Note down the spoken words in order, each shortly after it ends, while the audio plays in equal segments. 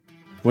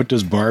What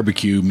does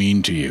barbecue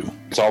mean to you?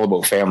 It's all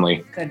about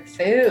family. Good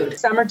food.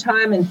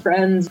 Summertime and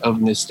friends.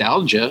 Of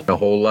nostalgia. A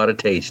whole lot of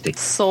tasty.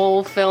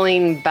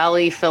 Soul-filling,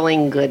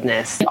 belly-filling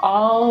goodness.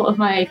 All of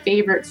my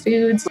favorite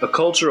foods. A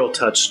cultural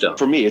touchstone.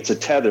 For me, it's a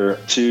tether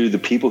to the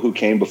people who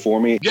came before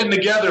me. Getting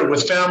together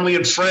with family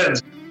and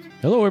friends.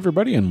 Hello,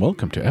 everybody, and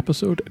welcome to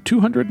episode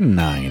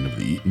 209 of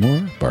the Eat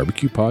More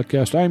Barbecue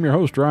Podcast. I am your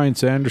host, Ryan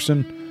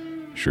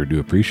Sanderson. Sure do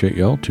appreciate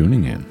y'all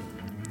tuning in.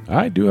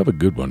 I do have a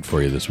good one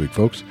for you this week,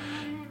 folks.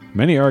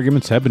 Many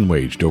arguments have been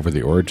waged over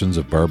the origins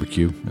of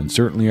barbecue, and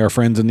certainly our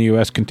friends in the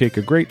U.S. can take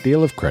a great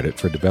deal of credit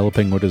for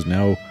developing what is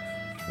now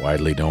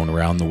widely known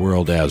around the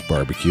world as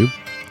barbecue.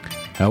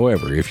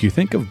 However, if you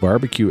think of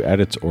barbecue at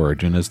its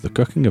origin as the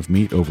cooking of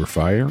meat over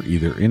fire,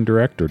 either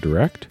indirect or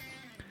direct,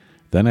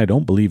 then I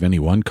don't believe any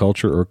one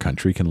culture or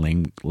country can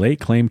lay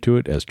claim to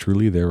it as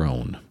truly their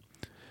own.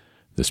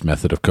 This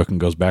method of cooking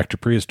goes back to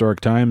prehistoric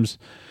times,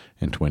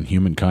 and to when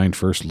humankind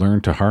first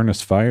learned to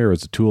harness fire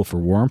as a tool for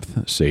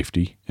warmth,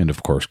 safety, and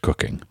of course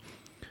cooking.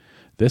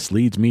 This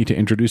leads me to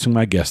introducing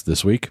my guest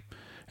this week.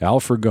 Al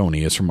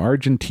Frugoni is from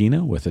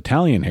Argentina with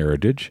Italian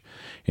heritage,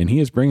 and he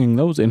is bringing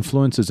those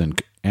influences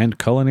and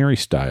culinary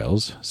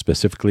styles,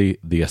 specifically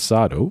the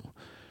asado,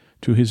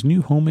 to his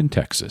new home in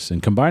Texas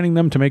and combining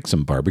them to make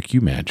some barbecue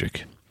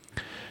magic.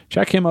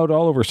 Check him out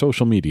all over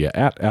social media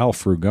at Al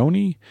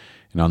Frugoni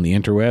and on the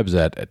interwebs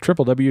at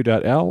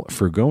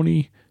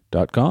www.alfrugoni.com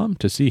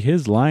to see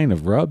his line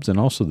of rubs and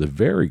also the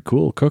very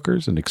cool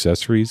cookers and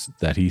accessories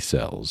that he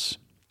sells.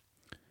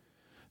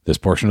 This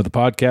portion of the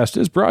podcast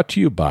is brought to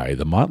you by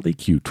the Motley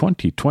Q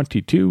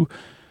 2022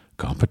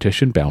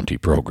 Competition Bounty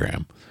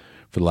Program.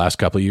 For the last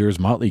couple of years,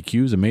 Motley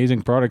Q's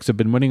amazing products have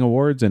been winning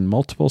awards in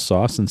multiple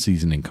sauce and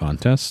seasoning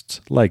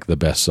contests, like the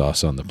best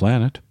sauce on the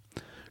planet.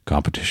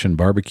 Competition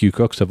barbecue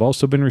cooks have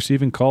also been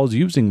receiving calls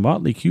using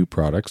Motley Q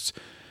products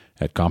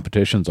at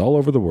competitions all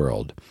over the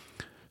world.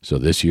 So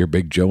this year,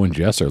 Big Joe and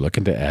Jess are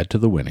looking to add to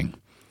the winning.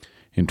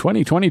 In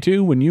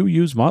 2022, when you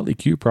use Motley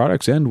Q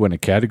products and win a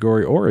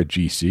category or a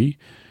GC,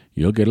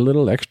 you'll get a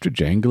little extra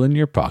jangle in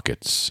your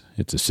pockets.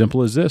 It's as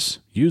simple as this.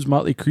 Use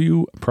Motley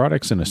Q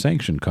products in a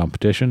sanctioned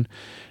competition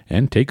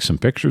and take some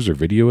pictures or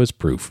video as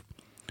proof.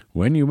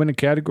 When you win a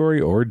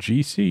category or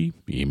GC,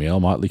 email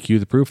Motley Q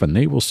the proof and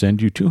they will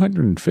send you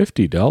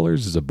 $250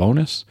 as a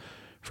bonus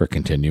for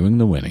continuing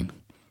the winning.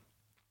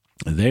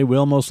 They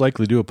will most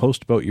likely do a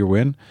post about your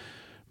win,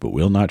 but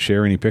will not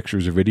share any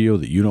pictures or video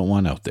that you don't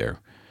want out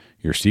there.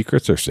 Your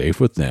secrets are safe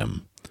with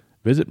them.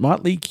 Visit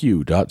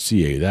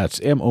motleyq.ca, that's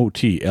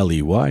motleyque.ca,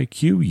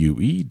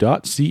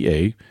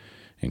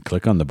 and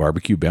click on the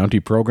Barbecue Bounty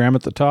Program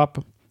at the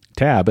top,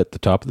 tab at the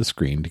top of the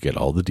screen to get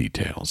all the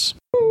details.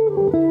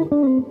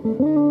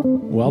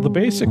 While the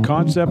basic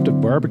concept of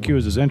barbecue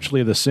is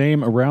essentially the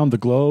same around the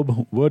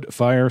globe, wood,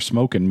 fire,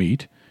 smoke, and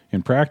meat,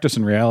 in practice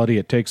and reality,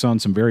 it takes on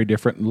some very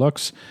different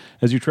looks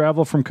as you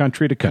travel from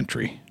country to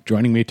country.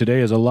 Joining me today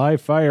is a live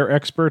fire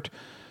expert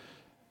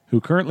who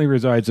currently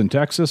resides in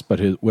Texas, but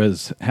has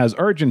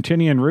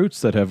Argentinian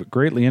roots that have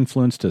greatly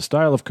influenced his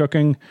style of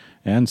cooking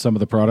and some of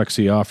the products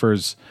he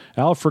offers.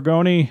 Al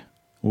Frugoni,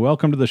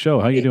 welcome to the show.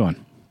 How you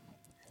doing?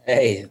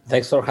 Hey,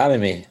 thanks for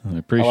having me. I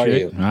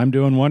appreciate it. I'm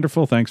doing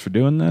wonderful. Thanks for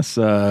doing this.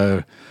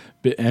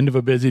 End of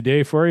a busy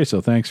day for you, so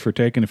thanks for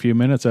taking a few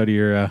minutes out of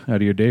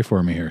your day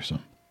for me here. So.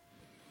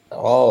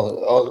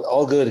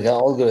 All good,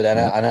 and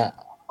I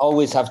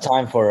always have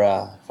time for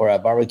a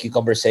barbecue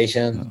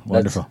conversation.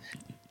 Wonderful.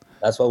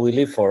 That's what we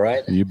live for,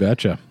 right? You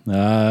betcha.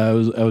 I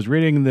was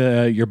reading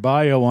your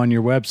bio on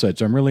your website,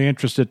 so I'm really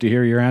interested to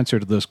hear your answer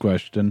to this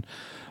question.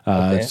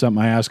 Okay.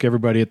 Something I ask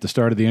everybody at the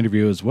start of the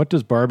interview is, what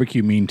does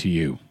barbecue mean to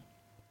you?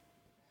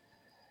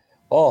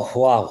 Oh,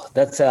 wow,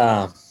 that's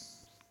a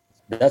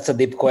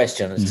deep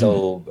question. Mm-hmm.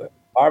 So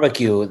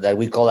barbecue that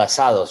we call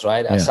asados,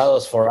 right? Yeah.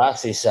 Asados for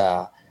us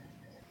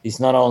is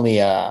not only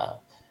a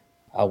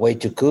way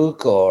to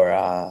cook or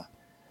a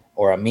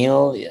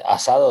meal.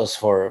 Asados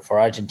for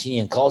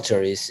Argentinian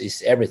culture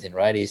is everything,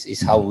 right?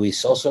 Is how we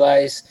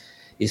socialize,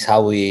 is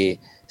how we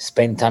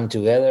spend time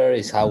together,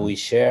 is how we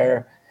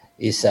share.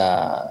 Is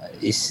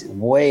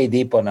way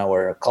deep on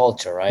our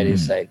culture, right? Mm.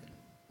 It's like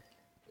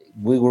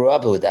we grew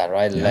up with that,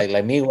 right? Yeah.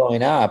 Like me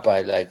growing up,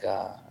 I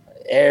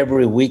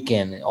every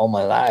weekend all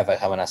my life I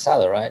have an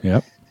asado, right?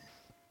 Yep.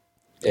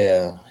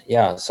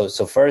 Yeah. So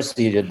first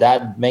your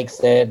dad makes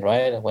it,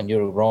 right, when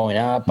you're growing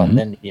up, mm-hmm. and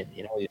then you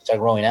start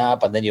growing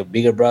up, and then your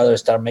bigger brother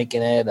start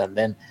making it, and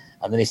then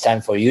it's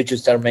time for you to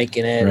start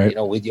making it,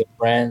 right. With your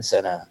friends,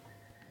 and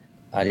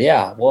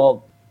yeah,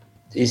 well,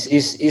 it's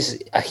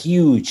a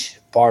huge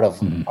part of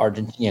mm-hmm.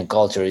 Argentinian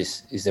culture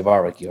is the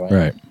barbecue, right?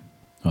 Right.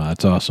 Well,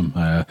 that's awesome.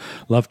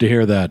 Love to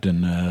hear that,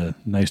 and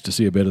nice to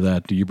see a bit of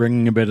that. You're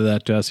bringing a bit of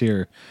that to us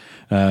here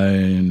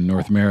in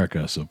North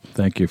America, so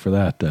thank you for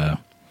that.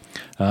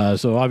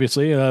 So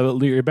obviously,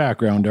 your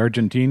background,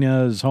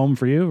 Argentina is home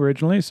for you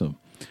originally. So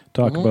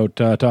talk mm-hmm.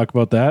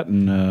 about that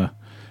and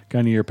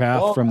kind of your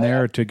path from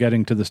there to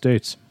getting to the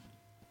States.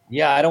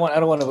 Yeah, I don't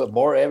want to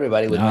bore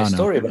everybody with my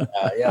story, but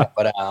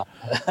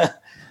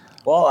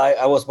well,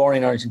 I was born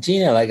in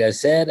Argentina, like I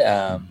said.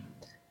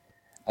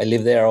 I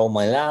lived there all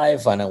my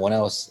life, and when I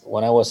was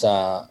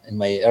in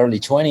my early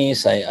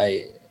 20s,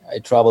 I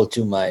traveled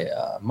to my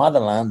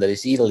motherland, that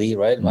is Italy,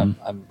 right? I'm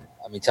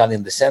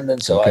Italian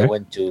descendant, so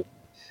Okay.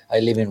 I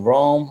live in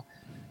Rome,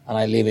 and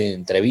I live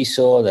in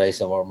Treviso, that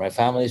is where my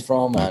family is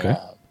from, Okay.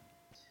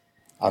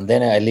 and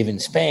then I live in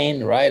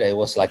Spain, right? I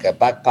was like a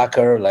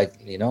backpacker, like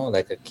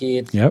like a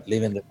kid, Yep.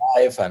 living the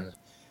life, and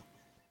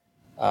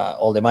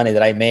all the money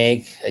that I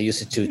make, I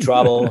use it to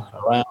travel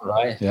around,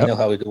 right? Yep. You know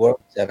how it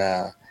works, and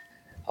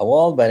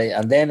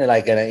and then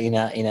like in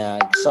a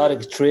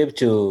exotic trip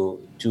to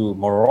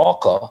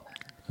Morocco.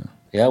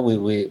 Yeah, we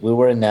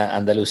were in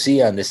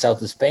Andalusia in the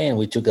south of Spain.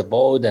 We took a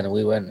boat and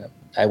we went.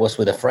 I was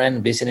with a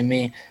friend visiting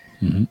me,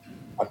 Mm-hmm.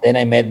 and then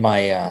I met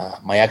my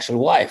actual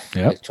wife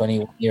Yep. like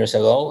 21 years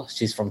ago.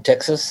 She's from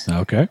Texas.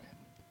 Okay.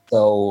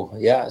 So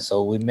yeah,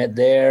 so we met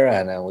there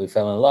and we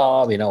fell in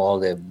love. All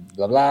the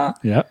blah blah.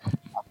 Yeah.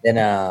 And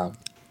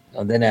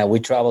then we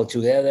traveled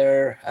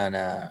together, and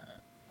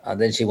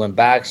then she went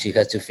back. She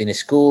had to finish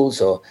school,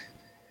 so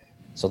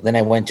then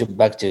I went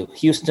back to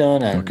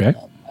Houston, and Okay.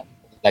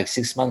 like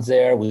 6 months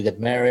there, we got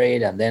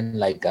married, and then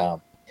like I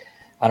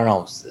don't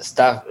know,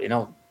 stuff.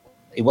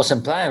 It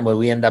wasn't planned, but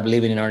we ended up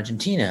living in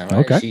Argentina.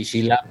 Right? Okay.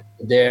 She left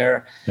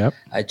there. Yep.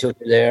 I took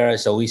her there,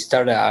 so we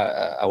started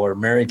our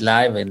married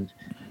life in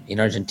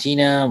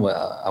Argentina.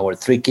 Our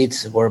 3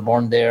 kids were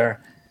born there.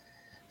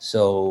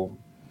 So,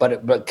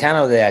 but kind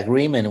of the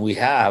agreement we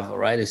have,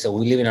 right, is that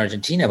we live in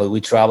Argentina, but we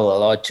travel a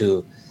lot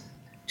to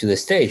the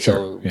States. Sure.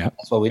 So Yeah.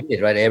 that's what we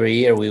did, right? Every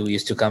year we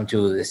used to come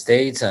to the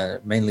States,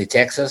 mainly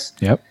Texas.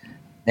 Yep.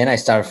 Then I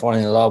started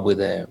falling in love with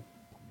the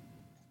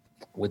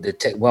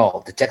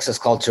Texas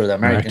culture, the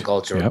American Right.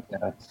 culture. Yep.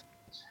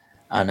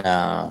 And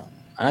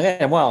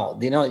again,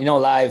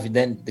 life.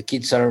 Then the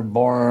kids are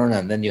born,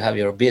 and then you have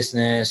your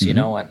business,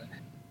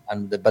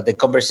 but the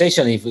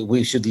conversation if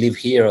we should live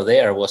here or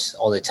there was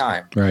all the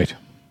time. Right.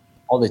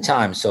 All the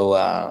time. So,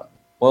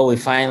 we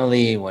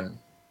finally, when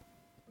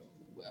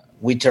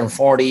we turned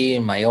 40,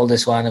 my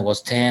oldest one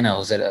was 10.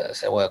 I said,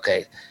 well,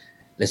 okay,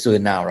 let's do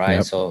it now, right?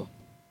 Yep. So,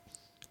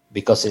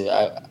 because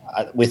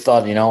we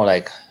thought,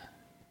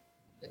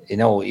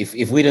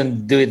 if we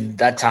didn't do it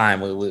that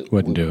time, we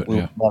Wouldn't do it. We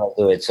Yeah. want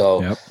to do it.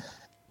 So, Yep.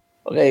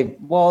 okay,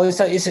 well,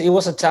 it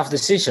was a tough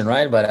decision,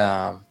 right? But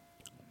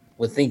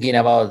we're thinking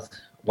about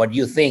what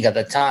you think at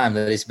the time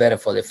that is better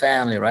for the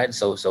family, right?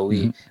 So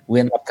we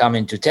ended up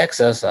coming to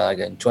Texas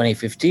in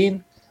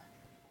 2015,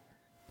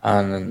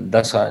 and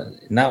that's how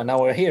now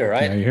we're here,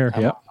 right? Yeah, you're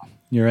here. Yep.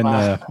 You're in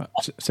the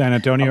San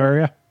Antonio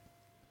area.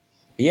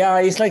 Yeah,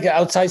 it's like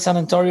outside San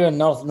Antonio,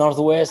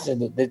 northwest.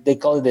 They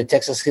call it the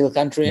Texas Hill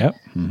Country. Yep.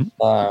 Mm-hmm.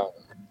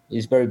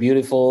 It's very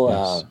beautiful.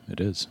 Yes, it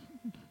is.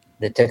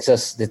 The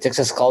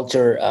Texas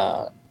culture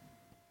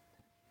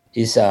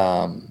is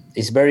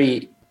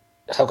very.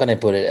 How can I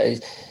put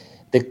it?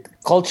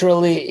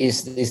 Culturally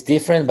is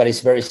different, but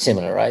it's very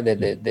similar, right?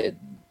 The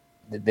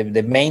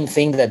main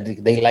thing that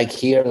they like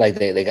here, like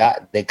they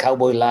got the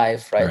cowboy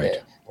life, right?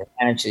 Right.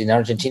 In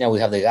Argentina, we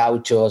have the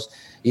gauchos.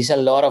 There's a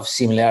lot of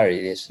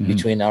similarities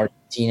between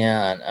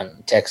Argentina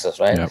and Texas,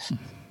 right? Yep.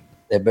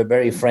 They're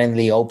very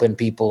friendly, open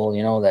people.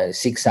 The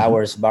 6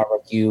 hours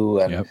barbecue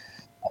and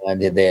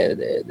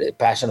the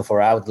passion for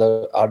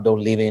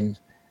outdoor living.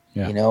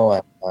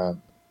 Yeah.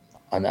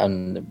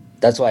 And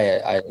that's why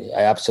I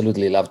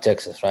absolutely love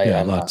Texas, right?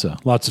 Yeah, And,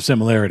 lots of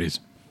similarities.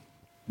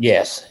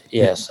 yes,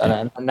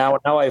 and now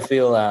I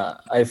feel a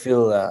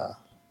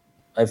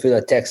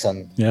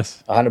Texan,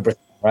 Yes. 100%,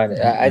 right?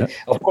 Yeah.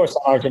 Of course,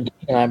 I'm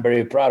Argentina. I'm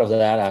very proud of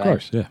that. Of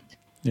course, yeah.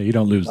 You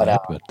don't lose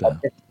that, but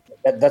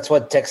that's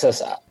what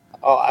Texas.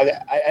 I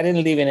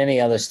didn't live in any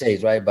other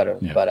state, right?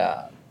 But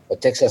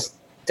Texas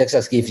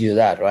gives you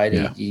that, right?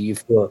 Yeah. You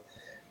feel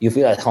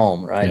at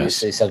home, right?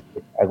 Yes. It's a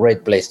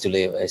great place to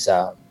live. It's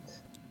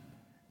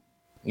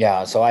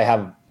So I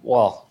have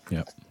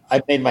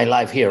I made my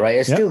life here, right?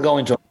 I'm still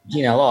going to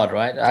Argentina a lot,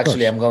 right?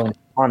 Actually, I'm going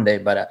Monday,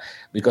 but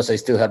because I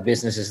still have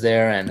businesses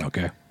there and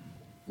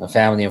my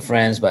family and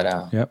friends, but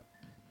I've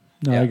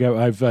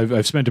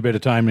spent a bit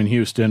of time in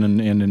Houston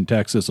and in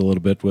Texas a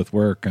little bit with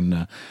work,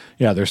 and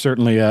there's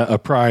certainly a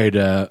pride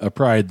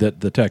that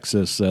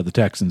the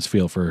Texans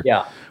feel for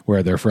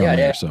where they're from.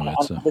 There, so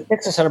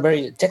it's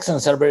the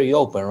Texans are very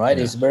open, right?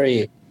 Yeah.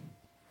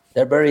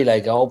 They're very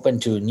like open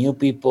to new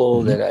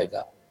people. They're like,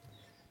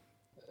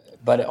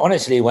 but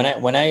honestly, when I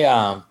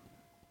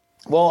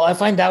I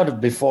find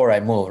out before I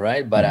move,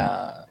 right? But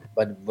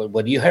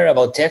what you heard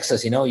about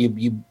Texas,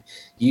 you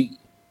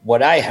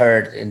what I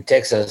heard in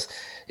Texas.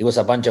 It was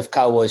a bunch of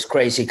cowboys,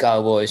 crazy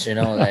cowboys,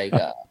 like.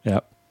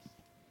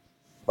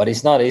 But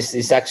it's not.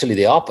 It's actually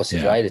the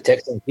opposite, right? The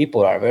Texan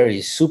people are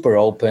very super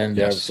open.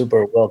 They're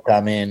super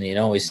welcoming.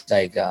 It's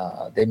like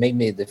they make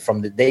me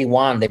from the day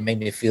one. They make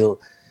me feel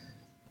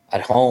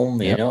at home.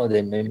 They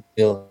make me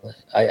feel.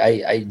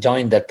 I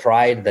joined that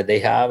pride that they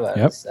have.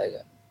 And it's like,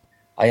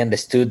 I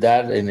understood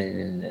that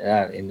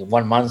in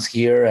 1 month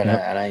here, and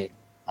I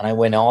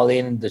went all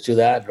in to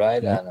that,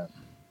 right?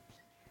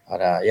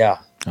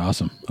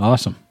 Awesome.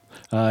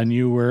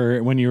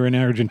 And when you were in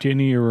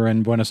Argentina, you were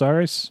in Buenos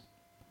Aires?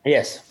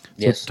 Yes.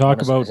 Yes. So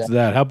talk about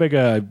that. How big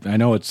I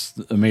know it's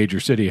a major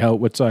city.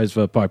 What size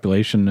of a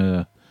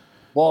population?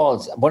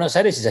 Well, Buenos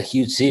Aires is a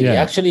huge city. Yeah.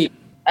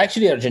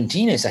 Actually,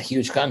 Argentina is a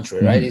huge country,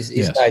 right? It's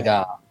Yes. like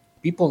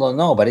people don't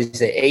know, but it's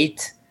the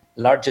 8th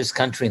largest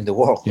country in the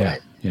world, Yeah.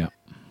 right? Yeah.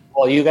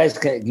 Well, you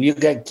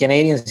got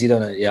Canadians. You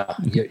don't know. Yeah,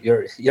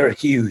 you're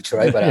huge,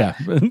 right? But Yeah.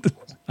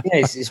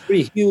 it's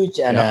pretty huge,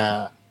 and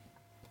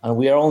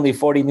we are only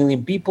 40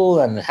 million people,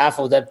 and half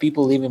of that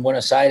people live in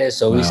Buenos Aires.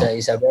 So Wow.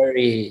 it's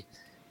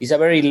a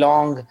very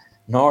long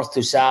north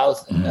to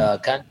south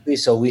country.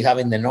 So we have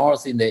in the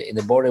north, in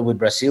the border with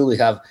Brazil, we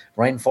have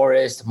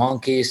rainforest,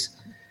 monkeys,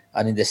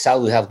 and in the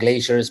south we have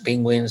glaciers,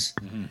 penguins,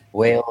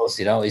 whales.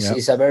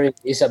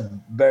 It's a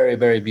very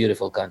very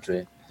beautiful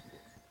country.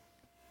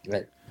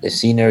 Right. The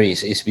scenery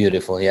is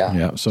beautiful. Yeah.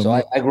 Yeah. So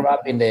I grew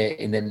up in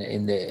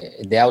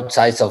the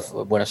outsides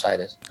of Buenos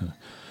Aires.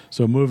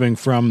 So moving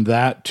from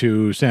that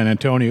to San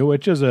Antonio,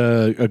 which is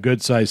a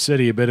good sized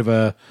city, a bit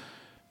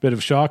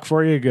of shock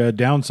for you,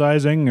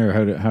 downsizing,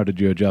 or how did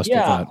you adjust with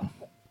that?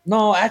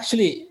 No,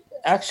 actually,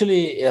 that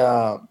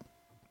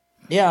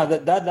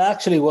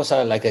actually was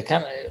like a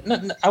kind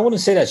of, I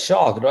wouldn't say that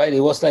shock, right?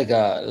 It was like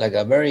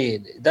a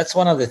very, that's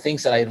one of the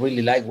things that I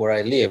really like where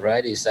I live,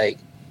 right? It's like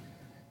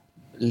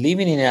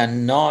living in a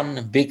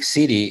non-big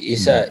city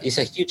is a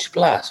huge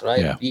plus,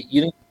 right? Yeah.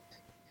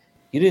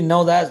 You didn't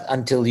know that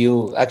until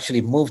you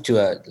actually moved to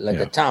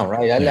a town,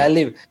 right? I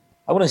live,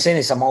 I wouldn't say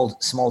it's a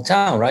small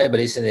town, right? But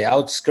it's in the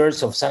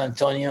outskirts of San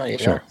Antonio. You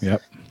know?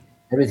 Yep.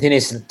 Everything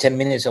is 10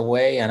 minutes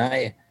away, and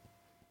I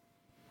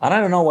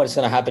don't know what's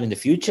going to happen in the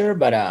future,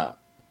 but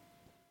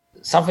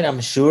something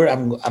I'm sure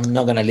I'm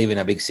not going to live in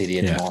a big city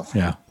anymore.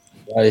 Yeah.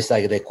 But it's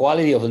like the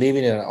quality of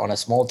living on a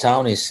small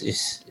town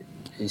is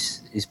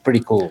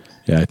pretty cool.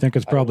 Yeah, I think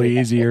it's probably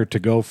easier to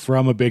go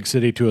from a big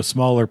city to a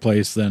smaller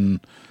place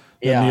than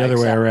the other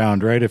way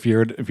around, right? If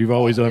you've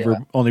always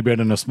only been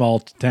in a small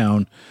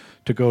town,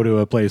 to go to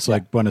a place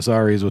like Buenos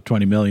Aires with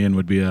 20 million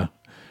would be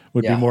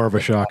more of a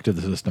shock to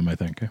the system, I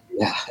think.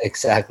 Yeah,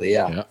 exactly.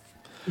 Yeah.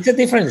 It's a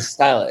different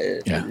style.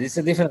 It's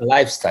a different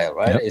lifestyle,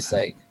 right? Yep. It's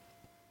like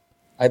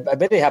I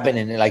bet it happened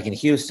in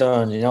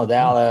Houston,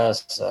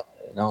 Dallas,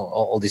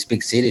 all these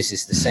big cities.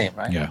 It's the same,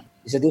 right? Yeah.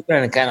 It's a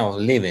different kind of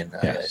living,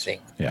 I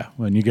think. Yeah.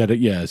 When you get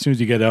it, as soon as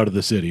you get out of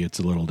the city, it's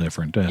a little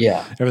different.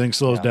 Everything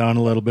slows down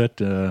a little bit.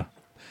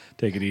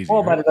 Take it easy.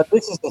 Well, right? but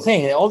this is the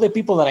thing. All the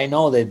people that I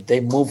know that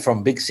they move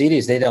from big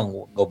cities, they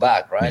don't go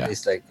back, right?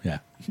 It's like,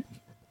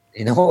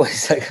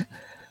 it's like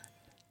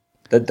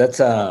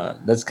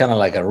that's kind of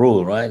like a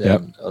rule, right?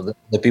 Yep. And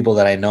the people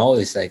that I know,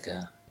 it's like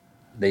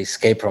they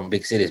escape from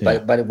big cities.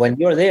 But when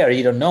you're there,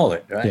 you don't know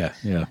it, right?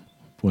 Yeah.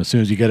 Well, as soon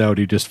as you get out,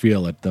 you just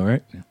feel it, though,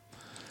 right?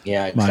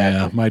 Yeah,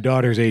 exactly. My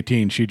daughter's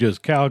 18. She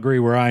just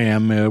Calgary, where I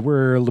am.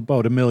 We're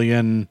about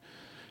 1.25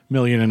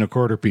 million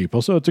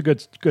people, so it's a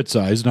good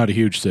size, not a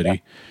huge city. Yeah.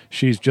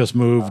 She's just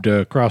moved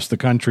across the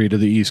country to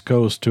the East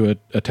Coast to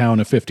a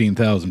town of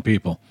 15,000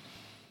 people.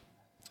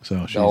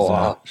 So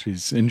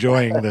she's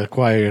enjoying the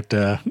quiet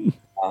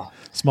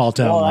small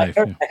town life.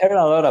 I heard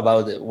a lot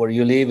about where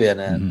you live in,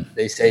 and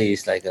they say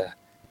it's like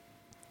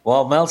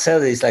Mel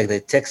said it's like the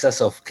Texas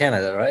of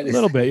Canada, right? A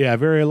little bit, yeah.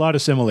 A lot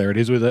of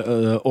similarities with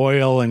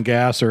oil and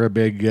gas are a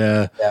big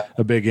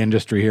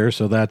industry here,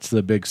 so that's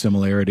the big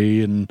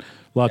similarity, and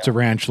lots of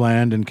ranch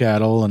land and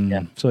cattle,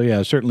 and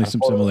so certainly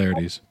some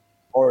similarities.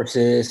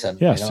 Horses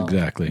and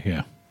exactly,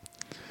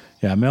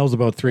 yeah. Mel's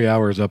about 3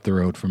 hours up the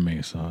road from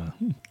me, so.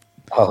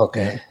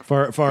 Okay.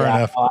 Far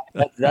enough.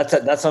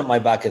 That's on my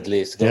bucket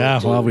list.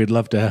 Well, we'd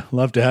love to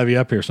have you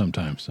up here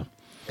sometime. So.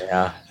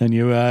 Yeah. And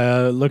you,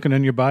 looking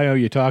in your bio,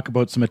 you talk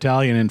about some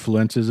Italian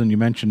influences, and you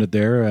mentioned it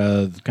there,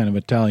 kind of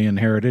Italian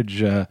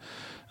heritage. You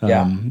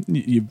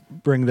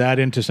bring that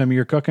into some of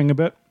your cooking a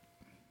bit?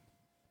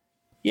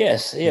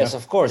 Yes,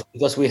 of course,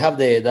 because we have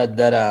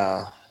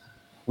that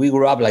we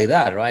grew up like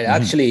that, right?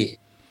 Mm-hmm.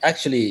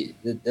 Actually,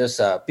 there's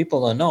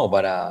people don't know,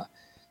 but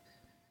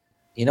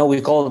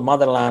we call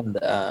motherland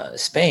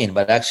Spain,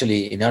 but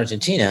actually in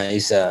Argentina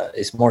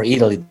is more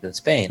Italy than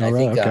Spain. I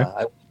think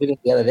I was reading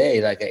the other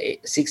day, like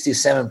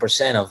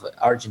 67% of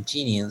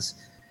Argentinians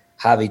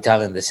have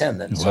Italian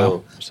descendants.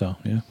 Wow.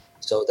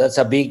 So that's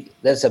a big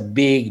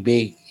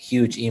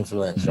huge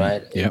influence,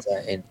 right? Yep.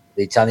 In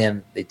the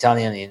Italian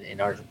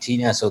in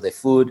Argentina. So the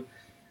food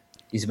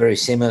is very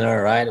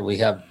similar, right? We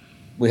have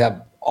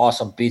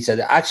awesome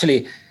pizza.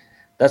 Actually,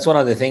 that's one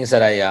of the things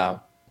that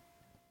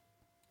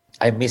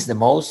I miss the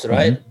most,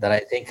 right? Mm-hmm. That I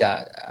think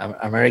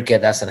America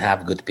doesn't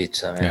have good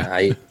pizza.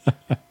 Man.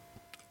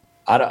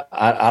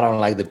 I don't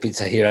like the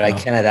pizza here. I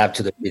can't adapt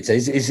to the pizza.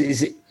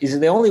 Is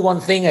the only one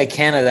thing I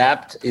can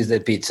adapt is the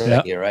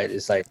pizza here, right?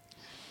 It's like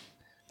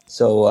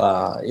so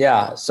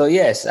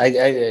yes,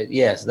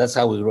 yes, that's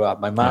how we grew up.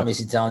 My mom is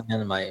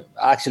Italian.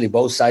 Actually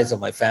both sides of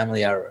my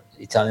family are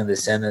Italian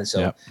descendants.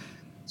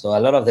 So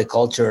a lot of the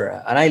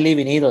culture, and I live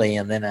in Italy,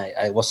 and then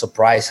I was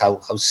surprised how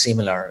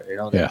similar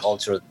the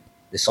culture.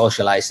 The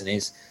socializing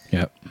is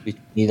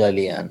between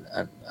Italy and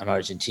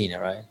Argentina,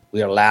 right?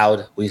 We are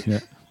loud. We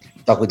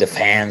talk with the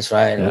fans,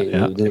 right? We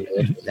do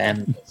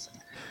them.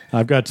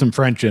 I've got some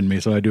French in me,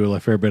 so I do a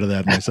fair bit of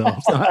that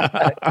myself.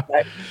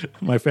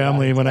 My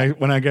family, when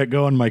I get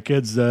going, my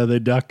kids they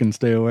duck and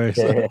stay away.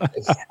 So.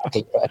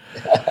 Exactly.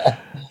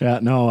 Yeah,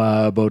 no,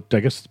 about I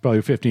guess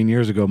probably 15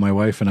 years ago, my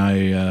wife and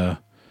I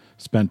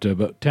spent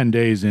about 10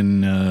 days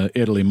in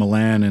Italy,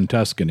 Milan, and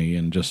Tuscany,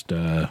 and just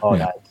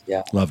Nice.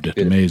 Yeah, loved it.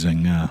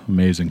 Beautiful.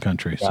 Amazing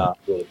country. So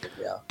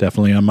Yeah.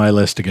 definitely on my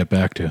list to get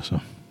back to.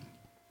 So.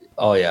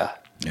 Oh yeah.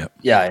 Yep.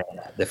 Yeah.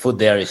 The food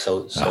there is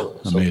so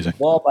amazing.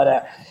 Well,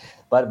 but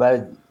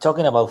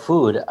talking about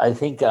food, I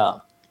think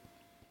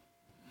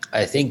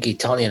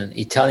Italian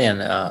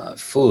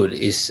food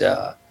is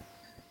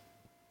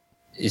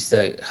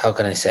the, how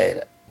can I say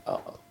it?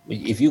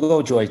 If you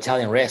go to an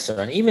Italian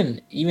restaurant, even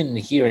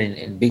here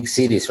in big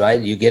cities, right,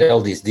 you get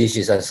all these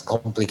dishes as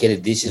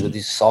complicated dishes with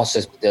these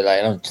sauces with the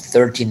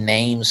 13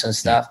 names and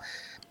stuff,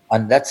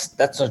 and that's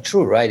not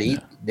true,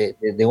 right?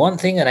 The one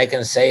thing that I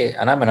can say,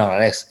 and I'm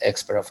not an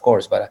expert, of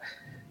course, but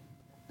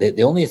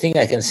the only thing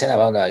I can say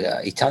about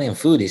Italian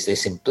food is the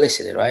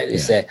simplicity, right?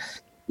 It's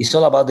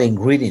all about the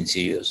ingredients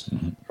you use,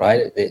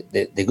 right?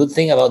 The good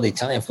thing about the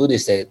Italian food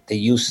is that they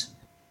use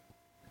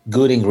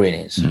good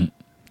ingredients.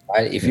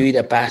 Right? If you eat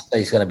a pasta,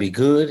 it's gonna be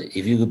good.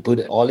 If you could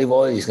put olive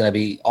oil, it's gonna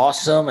be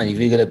awesome. And if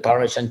you get a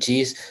Parmesan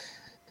cheese,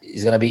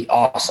 it's gonna be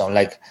awesome.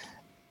 Like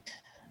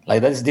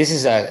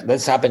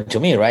that's happened to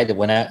me, right?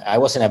 When I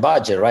was in a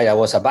budget, right? I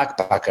was a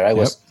backpacker. I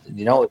was,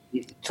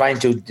 trying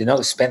to,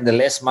 spend the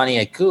less money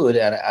I could,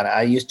 and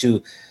I used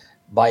to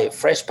buy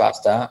fresh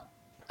pasta,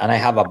 and I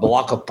have a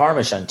block of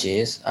Parmesan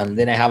cheese, and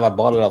then I have a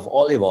bottle of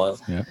olive oil,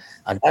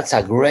 and that's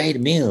a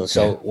great meal.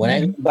 So when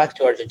I went back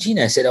to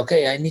Argentina, I said,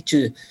 okay, I need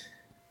to.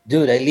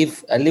 Dude, I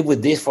live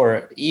with this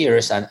for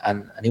years, and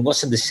it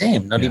wasn't the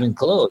same, not even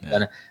close.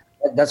 And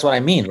that's what I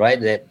mean, right?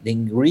 The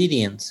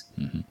ingredients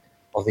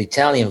of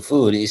Italian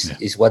food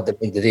is what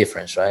make the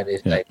difference, right?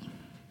 It's like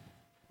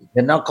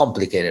they're not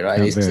complicated, right?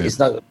 It's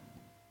not.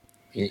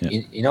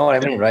 You know what I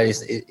mean, right?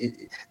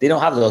 They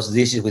don't have those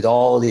dishes with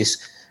all these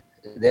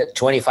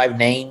 25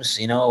 names,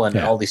 and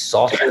all these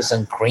sauces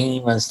and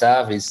cream and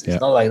stuff. It's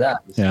not like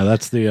that.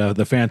 That's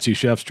the fancy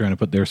chefs trying to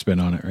put their spin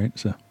on it, right?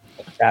 So.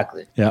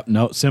 Exactly. Yeah.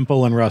 No,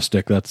 simple and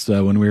rustic. That's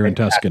when we were in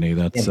Tuscany.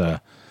 That's.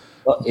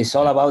 It's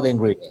all about the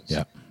ingredients.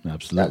 Yeah,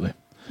 absolutely.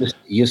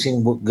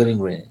 Using good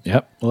ingredients.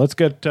 Yep. Well, let's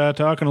get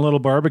talking a little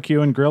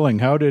barbecue and grilling.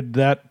 How did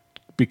that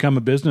become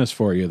a business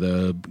for you?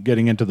 The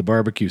getting into the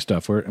barbecue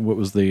stuff. What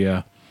was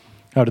the?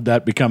 How did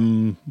that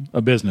become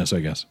a business? I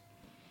guess.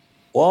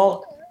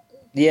 Well,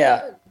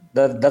 yeah,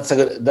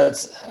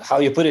 that's how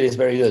you put it is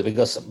very good,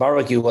 because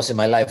barbecue was in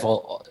my life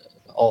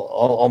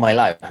all my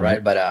life,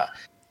 right? But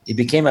it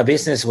became a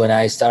business when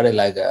I started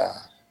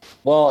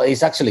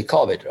it's actually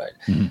COVID, right?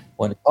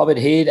 When COVID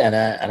hit, and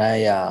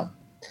I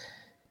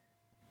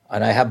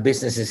have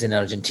businesses in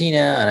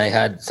Argentina, and I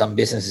had some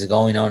businesses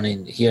going on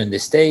here in the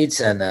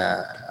States, and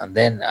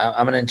then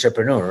I'm an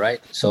entrepreneur,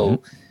 right?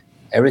 So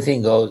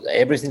everything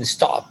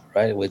stopped,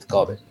 right, with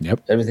COVID.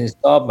 Yep. Everything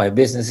stopped. My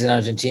business in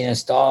Argentina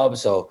stopped.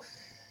 So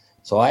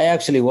I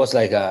actually was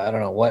like, I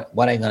don't know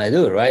what I'm gonna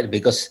do, right?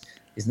 Because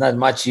it's not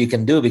much you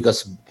can do,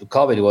 because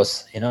COVID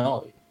was,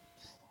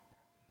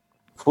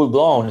 full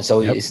blown.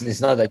 So it's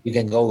not that you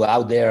can go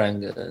out there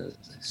and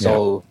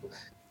so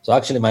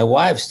actually my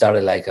wife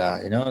started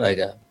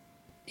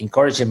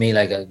encouraging me,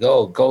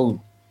 go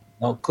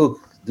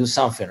cook, do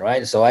something,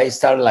 right? So I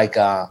started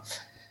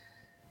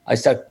I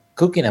started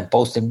cooking and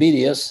posting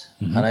videos,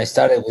 and I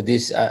started with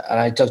this, and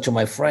I talked to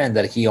my friend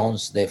that he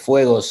owns the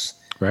Fuegos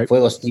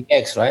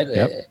TX, right?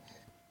 Yep.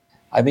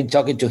 I've been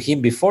talking to him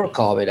before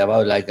COVID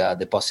about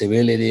the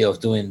possibility of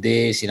doing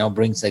this,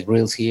 brings the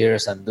grills here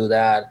and do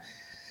that.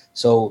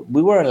 So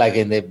we were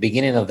in the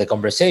beginning of the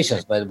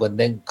conversations, but when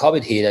then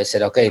COVID hit, I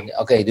said,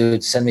 okay,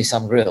 dude, send me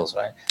some grills,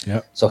 right?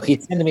 Yeah. So he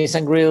sent me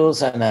some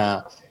grills,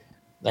 and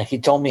he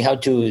told me how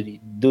to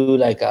do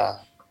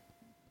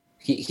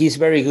he's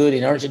very good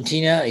in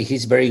Argentina.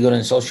 He's very good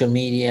on social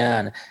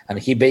media, and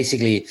he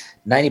basically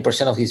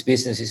 90% of his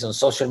business is on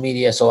social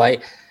media. So I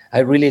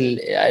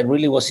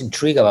really was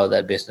intrigued about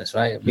that business,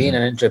 right? Being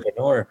an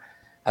entrepreneur,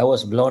 I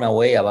was blown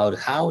away about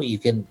how you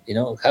can,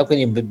 how can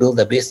you build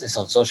a business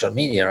on social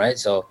media, right?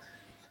 So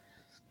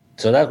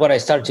that's what I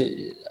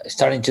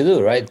starting to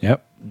do, right?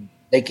 Yep.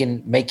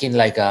 Making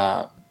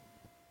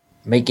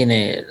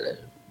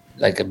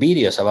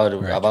videos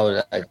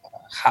about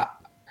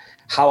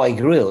how I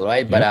grill,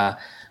 right? Yep. But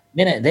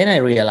then I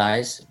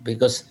realized,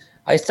 because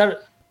I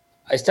start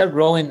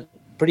growing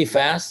pretty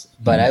fast,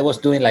 but I was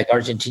doing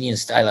Argentinian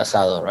style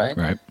asado, right?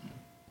 Right.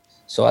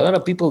 So a lot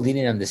of people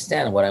didn't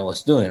understand what I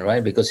was doing,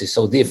 right? Because it's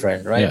so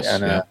different, right?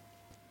 Yes,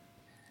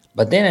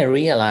 but then I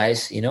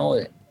realized,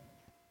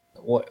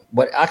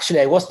 what actually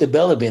I was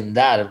developing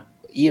that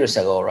years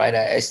ago, right?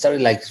 I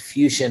started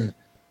fusion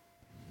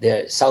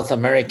the South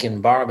American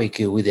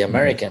barbecue with the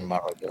American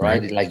barbecue,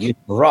 right? Like you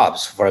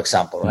rubs, for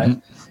example,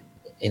 right?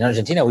 In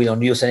Argentina, we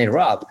don't use any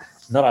rub,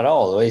 not at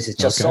all. Right? It's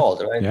just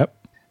salt, right? Yep.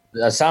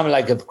 Some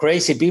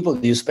crazy people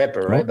use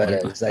pepper, right? But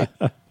it's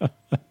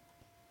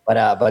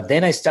But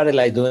then I started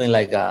like doing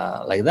like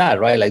that,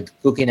 right? Like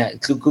cooking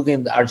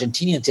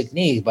Argentinian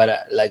technique,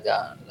 but like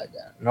a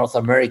North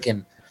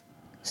American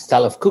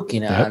style of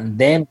cooking. Yep. And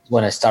then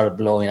when I started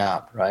blowing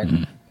up, right?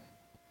 Mhm.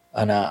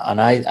 And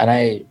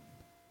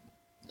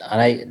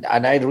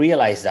I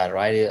realized that,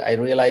 right? I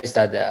realized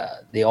that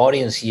the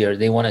audience here,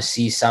 they want to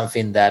see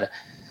something that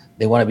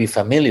they want to be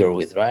familiar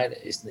with, right?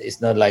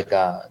 It's not like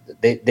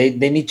they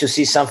need to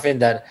see something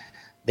that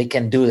they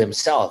can do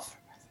themselves,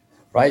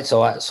 right?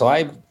 So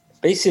I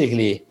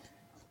basically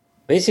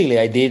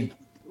I did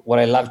what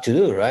I love to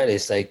do, right?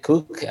 It's like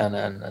cook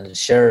and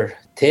share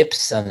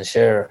tips and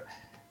share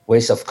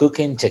ways of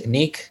cooking,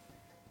 technique,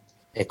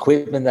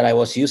 equipment that I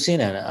was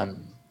using,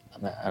 and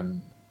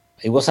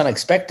it was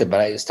unexpected, but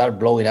I started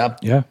blowing up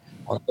Yeah.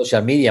 on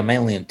social media,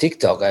 mainly on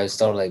TikTok. I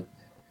started like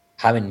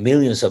having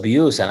millions of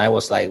views, and I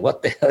was like,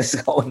 "What the hell is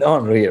going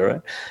on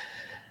here?"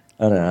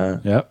 Right?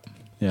 Yep.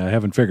 Yeah, I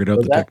haven't figured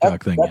out the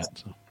TikTok thing yet.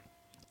 So.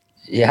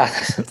 Yeah,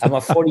 I'm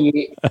a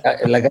 48.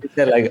 Like I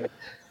said, like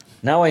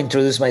now I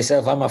introduce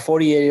myself. I'm a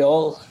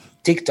 48-year-old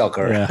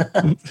TikToker. Yeah.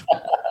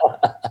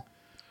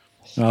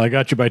 Well, I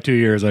got you by 2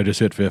 years. I just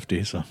hit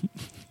 50. So.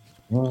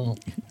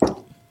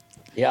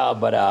 Yeah,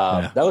 but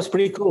that was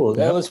pretty cool.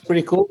 That was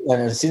pretty cool,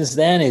 and since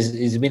then,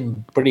 it's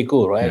been pretty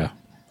cool, right? Yeah,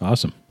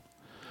 awesome.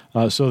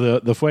 So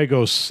the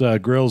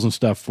Fuegos grills and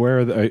stuff,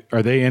 where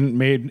are they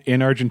made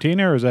in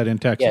Argentina, or is that in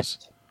Texas? Yes.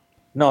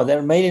 No,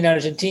 they're made in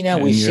Argentina.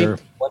 And we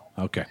ship.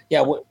 Okay.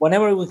 Yeah,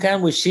 whenever we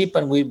can, we ship,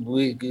 and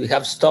we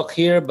have stock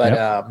here.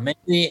 But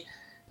mainly,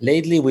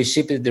 lately, we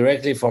ship it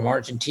directly from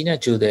Argentina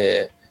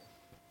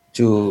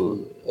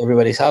to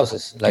everybody's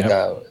houses. Like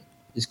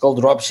it's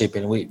called drop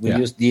shipping. We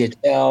use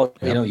DHL,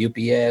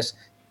 UPS.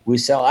 We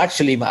sell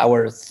actually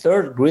our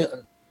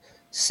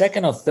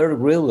second or third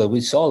grill that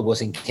we sold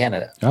was in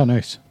Canada. Oh,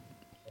 nice.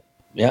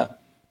 Yeah.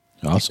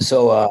 Awesome.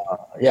 So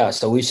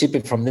so we ship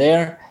it from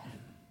there,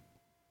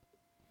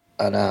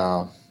 and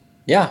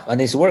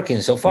and it's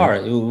working so far.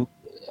 Yeah.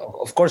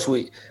 Of course,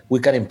 we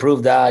can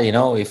improve that.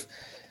 If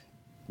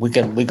we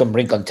can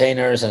bring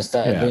containers and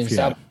stuff.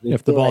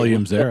 If the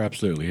volume's there,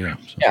 absolutely. Yeah.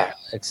 So. Yeah,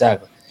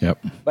 exactly. Yep.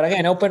 But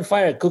again, open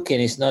fire cooking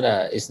is not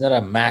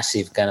a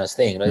massive kind of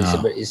thing. Right?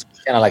 No. It's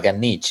kind of like a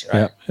niche,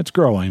 right? Yeah, it's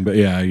growing, but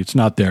it's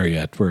not there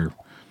yet. But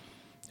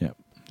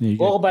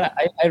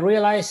I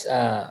realized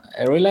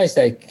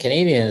that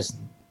Canadians,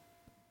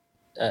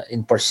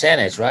 in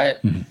percentage,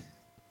 right? Mm-hmm.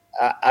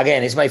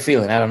 Again, it's my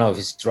feeling. I don't know if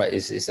it's right.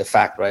 It's a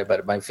fact, right?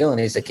 But my feeling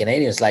is that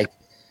Canadians like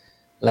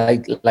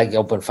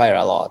open fire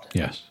a lot.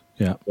 Yes.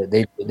 Yeah.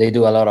 They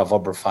do a lot of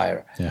open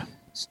fire. Yeah.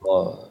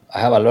 So I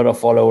have a lot of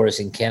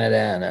followers in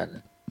Canada,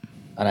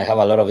 and I have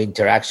a lot of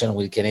interaction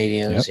with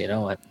Canadians,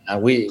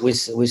 and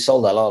we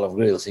sold a lot of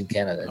grills in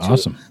Canada too.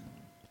 Awesome.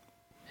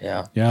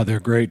 Yeah. Yeah, they're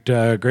great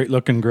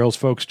looking grills,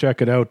 folks.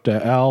 Check it out.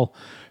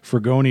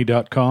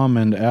 alfrugoni.com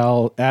and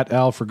at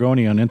Al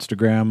Frugoni on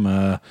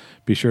Instagram.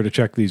 Be sure to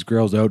check these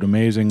grills out.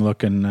 Amazing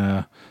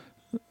looking,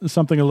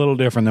 something a little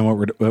different than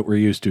what we're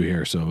used to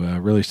here. So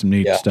really some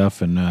neat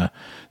stuff. And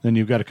then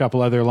you've got a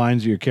couple other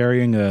lines you're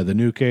carrying. The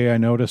new K I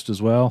noticed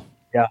as well.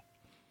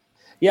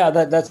 Yeah,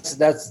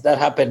 that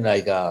happened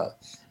like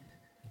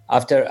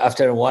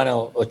after 1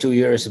 or 2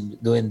 years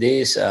of doing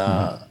this.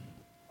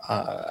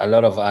 A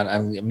lot of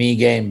me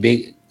getting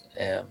big,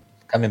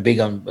 coming big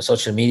on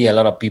social media. A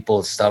lot of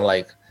people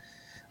a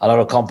lot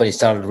of companies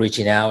started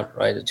reaching out,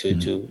 right,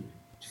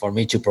 for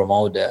me to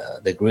promote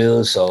the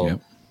grill. So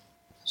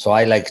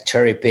I like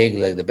cherry pick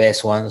like the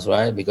best ones,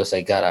 right, because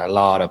I got a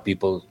lot of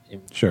people,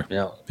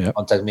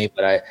 contact me.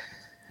 But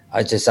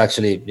I just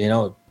actually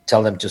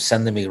tell them to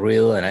send them a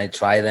grill, and I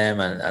try them,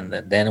 and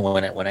then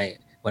when I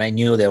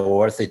knew they were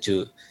worth it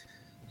to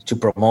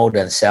promote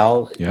and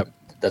sell,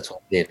 that's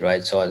what I did,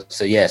 right? So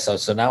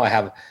now I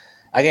have,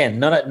 again,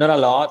 not a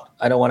lot.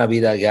 I don't want to be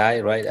that guy,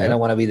 right? I don't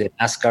want to be the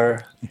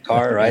NASCAR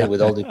car, right,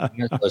 with all the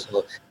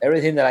so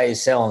everything that I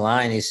sell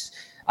online is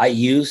I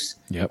use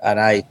and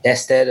I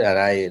tested, and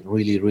I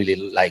really really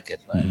like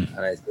it, right? And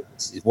I think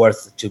it's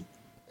worth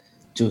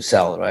to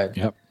sell, right?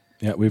 Yep.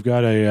 Yeah, we've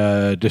got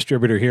a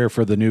distributor here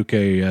for the new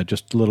K,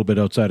 just a little bit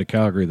outside of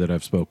Calgary that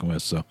I've spoken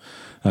with. So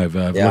I've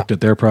looked at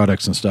their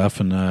products and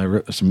stuff, and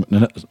a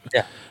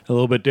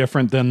little bit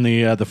different than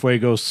the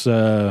Fuegos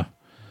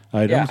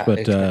items,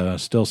 but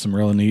still some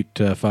really neat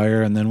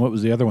fire. And then what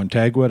was the other one?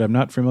 Tagwood. I'm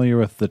not familiar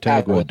with the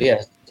Tagwood.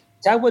 Yes,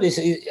 Tagwood is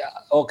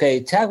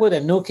okay. Tagwood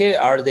and Nuke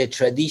are the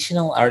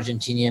traditional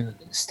Argentinian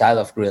style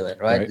of grilling,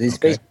 right? It's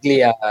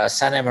basically a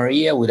Santa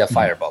Maria with a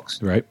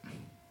firebox, right?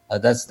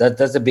 That's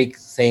the big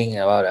thing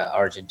about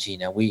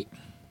Argentina. We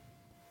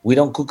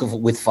don't cook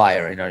with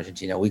fire in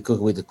Argentina. We cook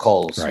with the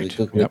coals. Right. We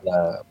cook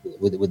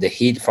with the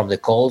heat from the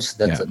coals.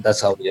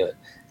 That's how we do it.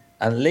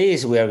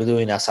 Unless we are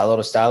doing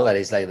asador style, that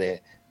is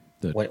like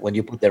when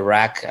you put the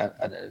rack and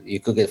you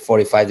cook it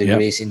 45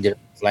 degrees in the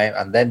flame,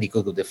 and then you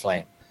cook with the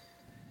flame.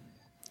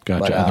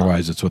 Gotcha. But,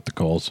 otherwise, it's with the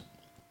coals.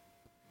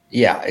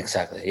 Yeah,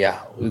 exactly.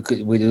 Yeah,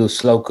 we do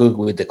slow cook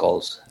with the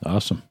coals.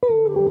 Awesome.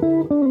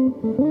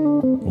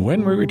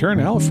 When we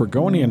return, Al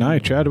Frugoni and I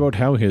chat about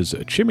how his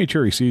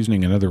chimichurri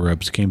seasoning and other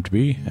rubs came to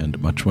be,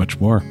 and much, much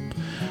more.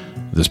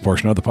 This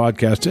portion of the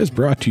podcast is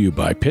brought to you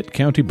by Pitt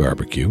County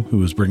Barbecue,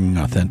 who is bringing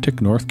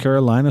authentic North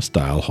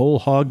Carolina-style whole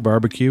hog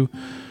barbecue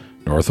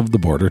north of the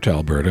border to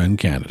Alberta and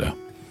Canada.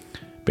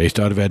 Based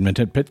out of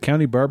Edmonton, Pitt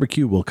County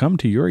Barbecue will come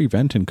to your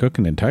event and cook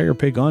an entire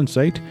pig on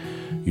site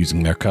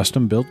using their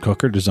custom-built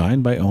cooker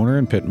designed by owner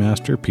and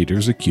pitmaster Peter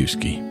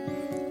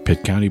Zakuski.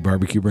 Pitt County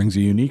Barbecue brings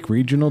a unique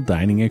regional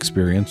dining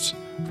experience,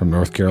 from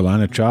North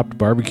Carolina chopped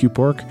barbecue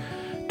pork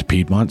to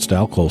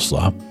Piedmont-style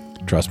coleslaw.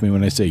 Trust me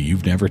when I say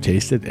you've never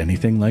tasted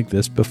anything like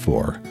this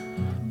before.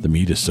 The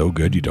meat is so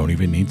good you don't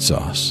even need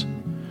sauce.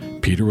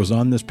 Peter was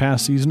on this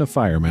past season of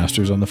Fire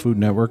Masters on the Food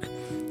Network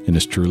and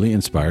is truly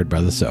inspired by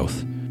the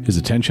South. His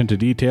attention to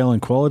detail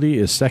and quality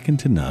is second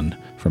to none.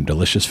 From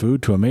delicious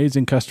food to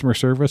amazing customer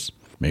service,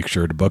 make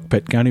sure to book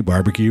Pitt County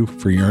Barbecue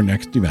for your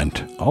next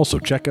event. Also,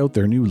 check out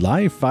their new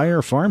live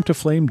fire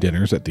farm-to-flame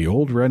dinners at the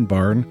Old Red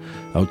Barn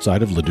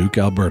outside of Leduc,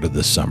 Alberta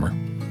this summer.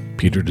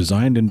 Peter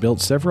designed and built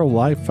several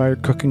live fire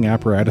cooking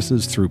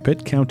apparatuses through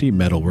Pitt County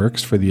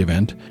Metalworks for the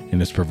event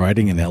and is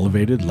providing an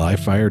elevated live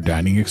fire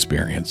dining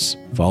experience.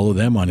 Follow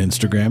them on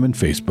Instagram and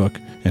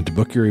Facebook, and to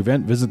book your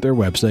event, visit their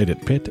website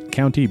at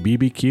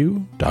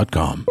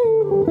pittcountybbq.com.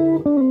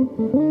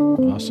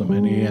 Awesome,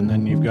 Eddie. And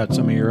then you've got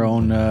some of your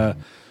own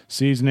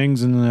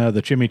seasonings and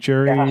the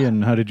chimichurri.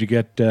 And how did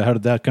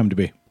that come to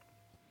be?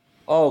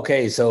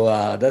 Okay, so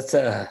that's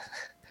a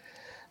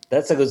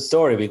good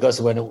story, because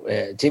when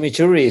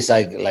chimichurri is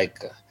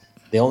like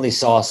the only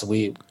sauce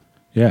we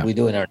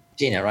do in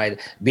Argentina, right?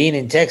 Being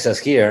in Texas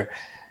here,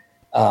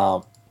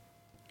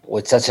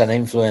 with such an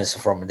influence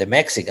from the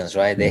Mexicans,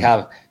 right? They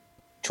have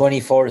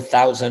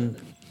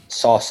 24,000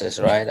 sauces,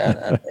 right?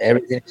 And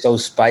everything is so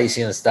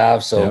spicy and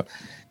stuff. So,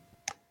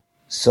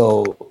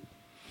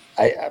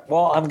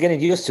 I'm getting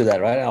used to that,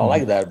 right? I don't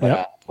like that,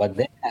 but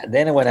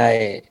then when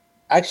it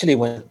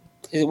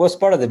was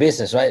part of the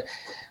business, right?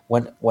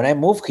 When I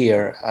moved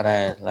here and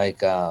I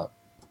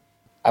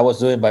was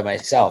doing it by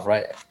myself,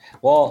 right?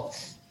 Well,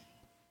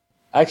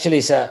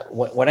 actually,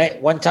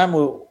 one time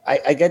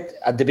I get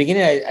at the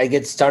beginning I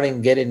get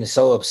getting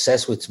so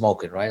obsessed with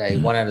smoking, right? I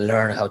want to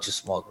learn how to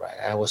smoke, right?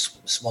 I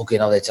was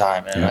smoking all the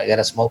time, and I got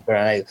a smoker,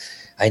 and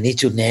I need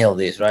to nail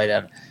this, right?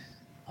 And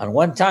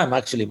one time,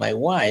 actually, my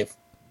wife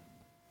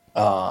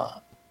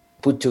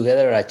put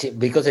together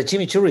because the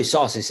chimichurri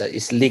sauce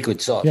is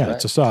liquid sauce. Yeah, right?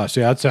 It's a sauce.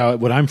 Yeah, that's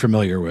what I'm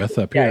familiar with.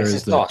 Up here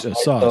is the sauce.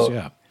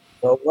 So,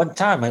 so one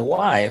time, my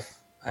wife,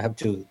 I have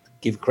to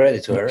give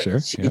credit to her.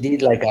 Sure, she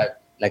did like a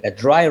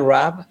dry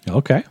rub.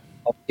 Okay.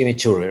 Of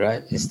chimichurri,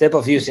 right? Instead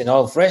of using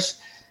all fresh,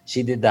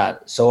 she did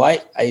that. So I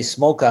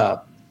smoke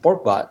a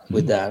pork butt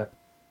with that,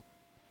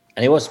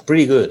 and it was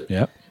pretty good.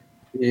 Yeah.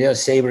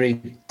 Savory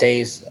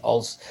taste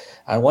also.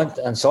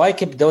 And so I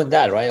kept doing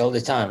that, right, all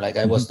the time. Like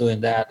I was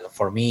doing that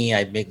for me.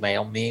 I make my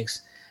own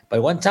mix.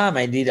 But one time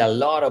I did a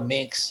lot of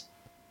mix,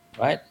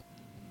 right?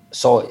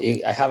 So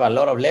I have a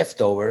lot of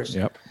leftovers.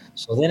 Yep.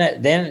 So then I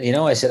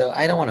said,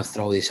 I don't want to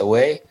throw this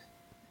away.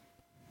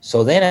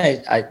 So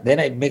then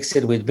I mixed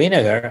it with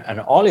vinegar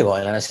and olive oil,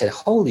 and I said,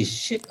 "Holy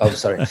shit!" Oh,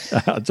 sorry.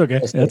 It's okay.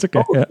 That's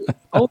okay.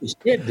 Holy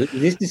shit! Dude,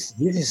 this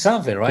is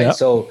something, right? Yep.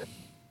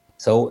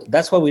 So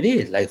that's what we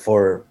did. Like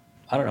for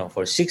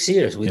 6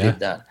 years we did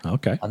that.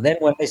 Okay. And then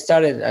when I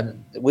started,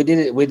 and we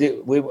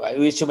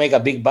used to make a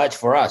big batch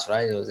for us,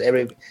 right? It was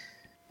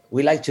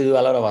we like to do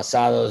a lot of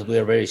asados. We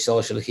are very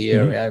social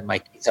here. My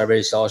kids are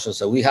very social,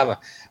 so we have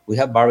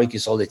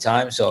barbecues all the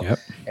time. So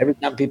every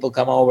time people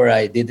come over,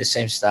 I did the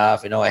same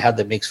stuff. I had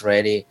the mix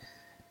ready,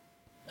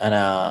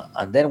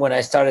 and then when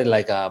I started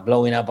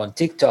blowing up on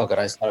TikTok and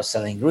I started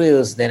selling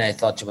grills, then I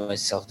thought to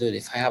myself, dude,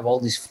 if I have all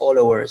these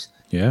followers,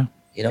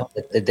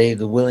 that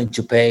they're willing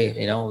to pay,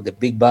 the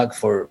big buck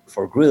for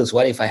grills,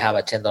 what if I have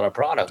a $10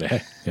 product?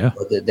 Yeah.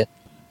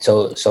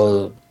 So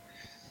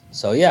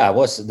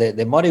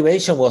the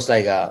motivation was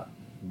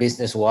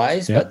business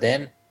wise, but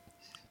then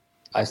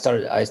I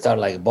started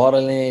like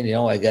bottling it,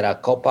 I get a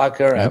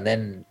co-packer, and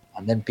then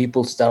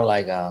people start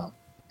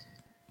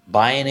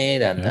buying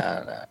it, and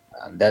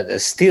that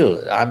is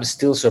I'm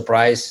still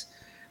surprised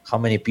how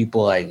many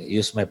people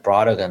use my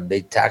product, and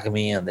they tag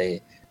me, and they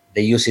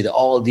use it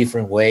all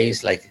different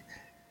ways,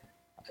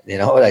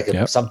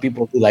 some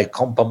people do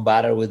compound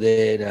batter with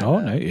it.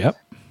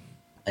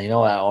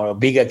 Or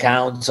big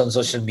accounts on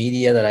social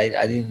media that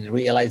I didn't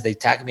realize they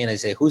tag me, and I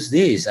say, "Who's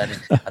this?" And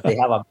they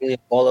have 1 million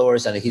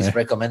followers, and he's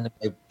recommending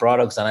my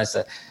products, and I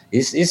said,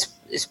 "It's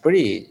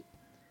pretty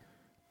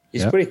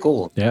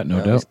cool." Yeah,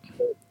 no doubt.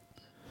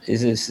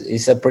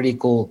 It's a pretty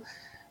cool,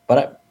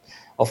 but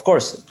of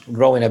course,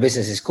 growing a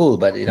business is cool.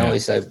 But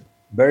it's a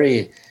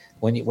very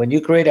when you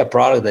create a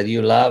product that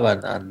you love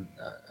and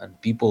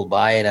people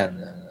buy it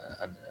and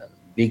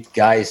big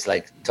guys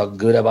talk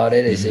good about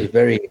it, it's a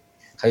very,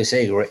 how you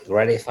say,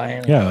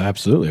 gratifying. Yeah,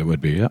 absolutely, it would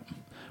be. Yeah.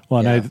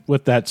 Well, and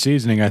with that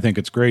seasoning, I think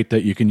it's great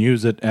that you can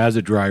use it as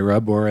a dry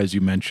rub, or as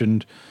you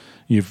mentioned,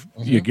 you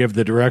give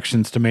the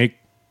directions to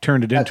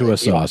turn it into a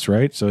sauce,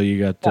 right? So you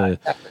got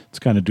it's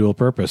kind of dual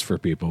purpose for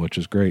people, which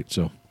is great.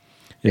 So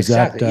Is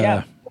exactly, that?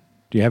 yeah.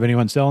 Do you have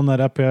anyone selling that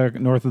up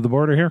north of the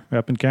border here,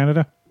 up in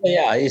Canada?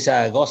 Yeah, it's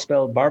a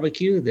Gospel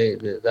Barbecue.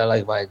 They're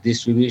like my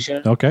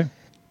distribution. Okay.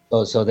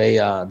 So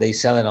they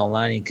sell it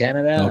online in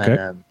Canada, Okay.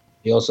 and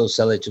they also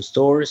sell it to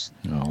stores.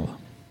 Oh.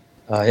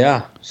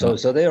 Yeah. So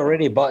they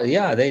already bought.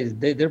 Yeah,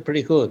 they're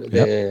pretty good.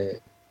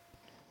 Yep.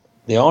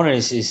 The owner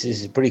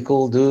is a pretty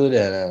cool dude,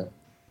 and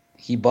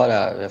he bought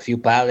a few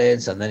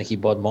pallets, and then he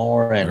bought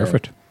more, and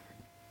Perfect.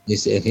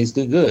 he's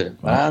doing good.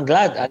 But I'm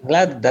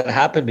glad that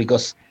happened,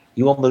 because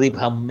you won't believe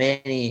how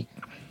many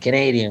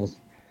Canadians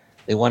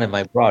they wanted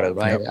my product.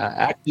 Right? Yep.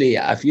 Actually,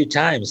 a few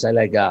times I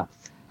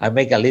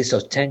make a list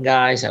of 10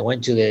 guys. I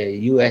went to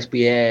the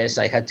USPS.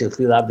 I had to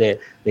fill up the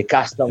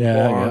custom form.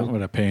 Yeah,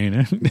 what a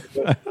pain.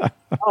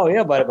 Oh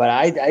yeah, but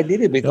I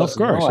did it because of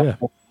course,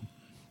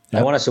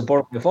 I want to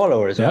support my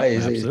followers, right?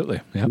 Absolutely.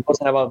 It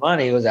wasn't about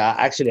money. It was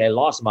actually I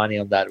lost money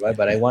on that, right?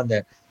 But I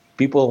wanted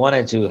people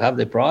wanted to have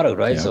the product,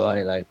 right?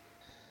 Yeah.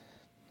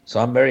 So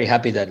I'm very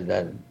happy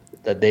that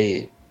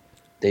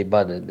they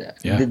bought it.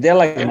 Yeah. They're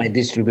like my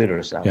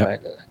distributors now,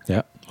 right?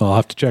 Yeah. Well, I'll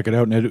have to check it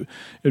out, and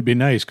it'd be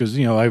nice because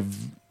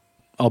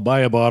I'll buy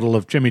a bottle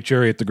of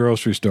chimichurri at the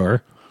grocery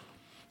store,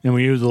 and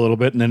we use a little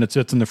bit, and then it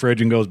sits in the fridge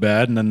and goes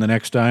bad, and then the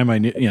next time I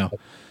need,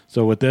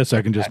 So with this,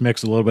 I can just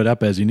mix a little bit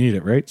up as you need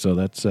it, right? So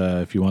that's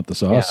if you want the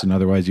sauce, and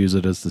otherwise use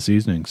it as the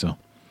seasoning. So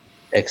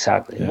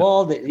exactly. Yeah.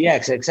 Well,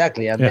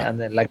 exactly. And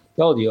then, like I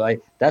told you,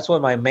 that's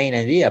what my main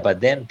idea.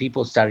 But then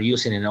people start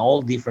using it in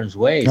all different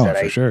ways. Oh,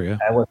 for sure, yeah.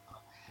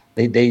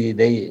 They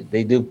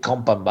do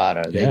compound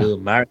butter. They do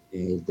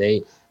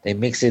marinade. They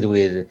mix it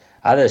with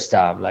other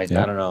stuff like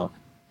I don't know,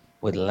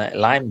 with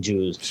lime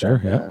juice.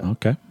 Sure. And,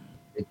 okay.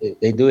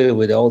 They do it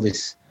with all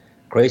this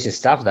crazy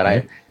stuff that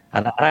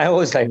I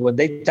always like when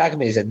they talk to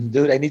me. I said,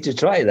 "Dude, I need to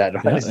try that."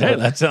 Right? Yeah, hey,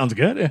 that sounds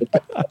good.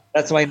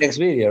 That's my next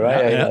video,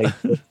 right?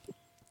 Yeah.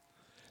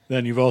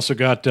 Then you've also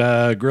got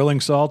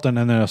grilling salt and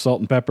then a salt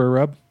and pepper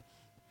rub.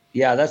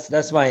 Yeah,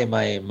 that's my.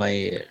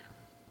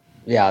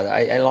 Yeah,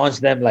 I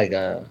launched them like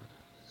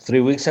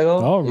 3 weeks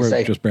ago. Oh,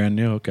 we're just brand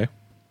new. Okay.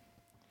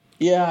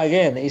 Yeah,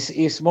 again,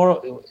 it's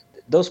more.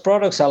 Those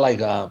products are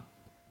like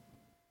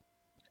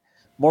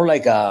more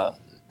like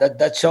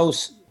that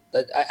shows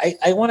that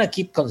I want to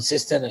keep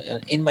consistent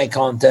in my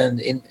content,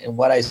 in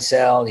what I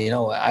sell.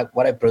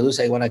 What I produce.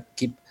 I want to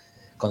keep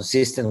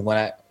consistent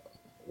when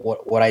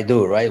what I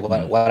do, right?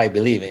 What I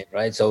believe in,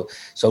 right? So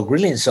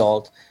grilling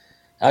salt,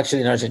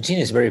 actually in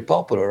Argentina is very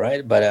popular,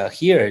 right? But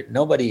here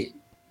nobody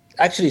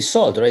actually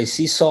salt, right?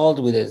 Sea salt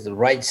with the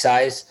right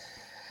size.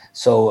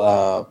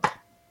 So,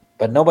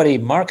 but nobody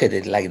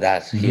marketed like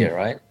that here,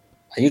 right?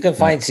 You can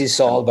find sea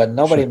salt, but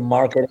nobody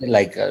marketed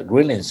like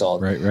grilling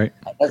salt. Right.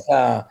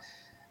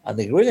 And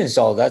the grilling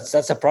salt,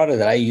 that's a product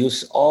that I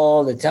use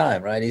all the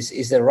time, right?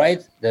 It's the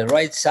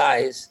right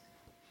size.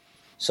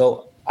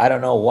 So I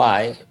don't know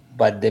why,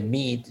 but the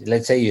meat,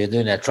 let's say you're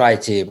doing a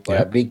tri-tip or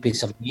a big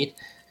piece of meat,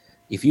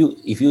 if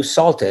you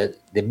salt it,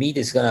 the meat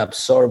is gonna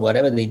absorb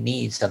whatever it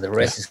needs, and the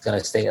rest is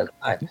gonna stay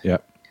alive. Yeah.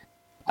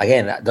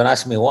 Again, don't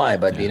ask me why,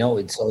 but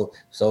it's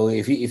so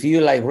if you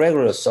like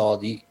regular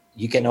salt,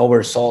 you can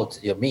over salt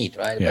your meat,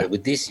 right? Yeah. But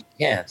with this you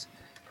can't.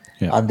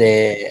 Yeah. On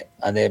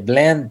the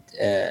blend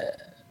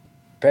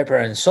pepper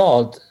and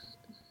salt,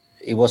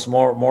 it was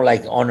more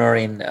like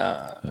honoring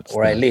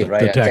where I live,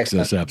 right? The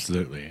Texas,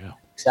 absolutely, yeah.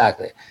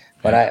 Exactly.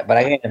 But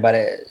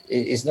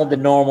it's not the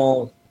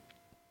normal.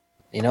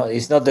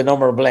 It's not the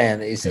normal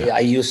blend. I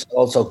use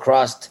also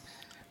crushed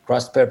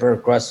pepper,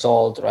 crushed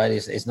salt, right?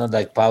 It's not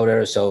like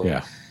powder, so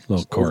yeah, a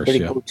little coarse, it's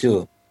pretty cool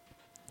too.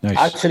 Nice.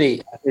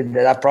 Actually,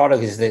 that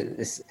product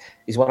is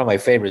one of my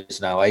favorites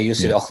now. I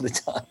use it all the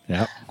time.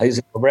 Yeah, I use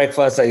it for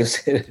breakfast. I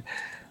use it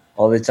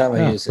all the time.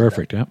 I use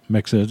perfect. Yeah,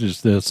 mix it,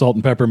 just the salt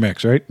and pepper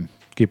mix, right?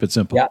 Keep it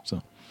simple. Yeah.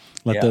 So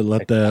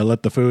let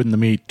the food and the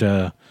meat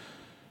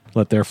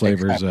let their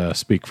flavors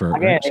speak for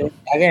it.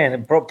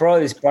 Again,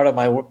 probably is part of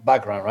my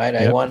background, right?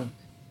 Yep.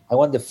 I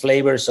want the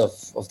flavors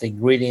of the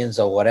ingredients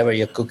or whatever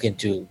you're cooking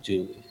to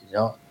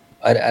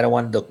I don't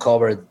want to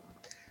cover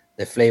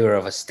the flavor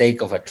of a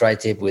steak of a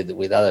tri-tip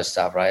with other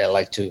stuff, right? I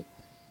like to.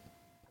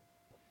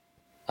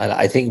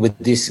 I think with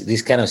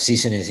this kind of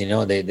seasonings, you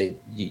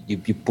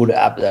put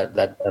up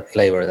that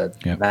flavor,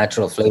 that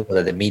natural flavor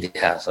that the meat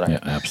has, right? Yeah,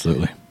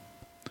 absolutely.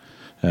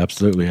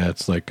 Yeah,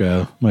 it's like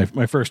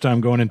my first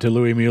time going into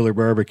Louis Mueller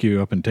Barbecue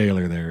up in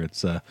Taylor. There,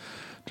 it's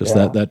just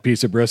that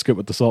piece of brisket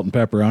with the salt and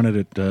pepper on it.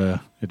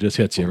 It just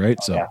hits you,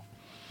 right? So,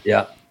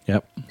 yeah.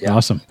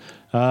 Awesome.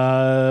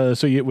 So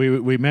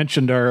we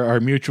mentioned our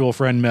mutual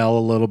friend Mel a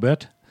little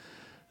bit,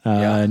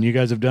 and you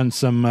guys have done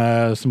some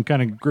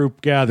kind of group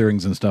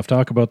gatherings and stuff.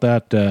 Talk about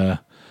that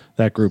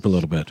group a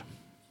little bit.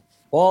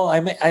 Well,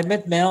 I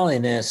met Mel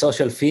in a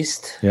Social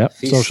Feast. Yeah,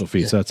 Social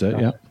Feast. That's it.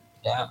 Yeah.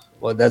 Yeah.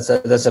 Well, that's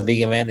a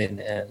big event,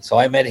 and so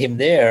I met him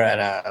there,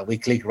 and we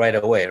clicked right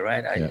away.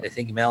 Right. I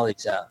think Mel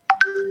is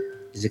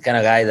the kind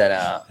of guy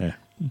that.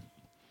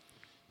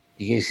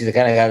 He's the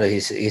kind of guy that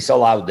he's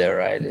all out there,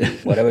 right?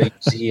 Whatever you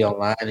see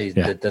online,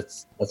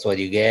 that's what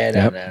you get,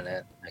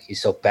 and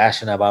he's so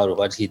passionate about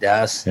what he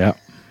does. Yeah,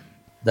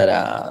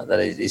 that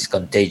is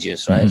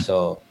contagious, right?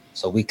 So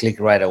we click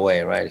right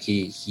away, right?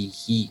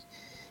 He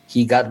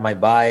got my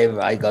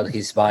vibe, I got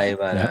his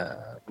vibe, and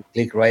we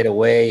click right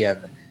away.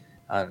 And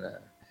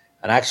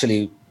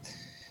actually,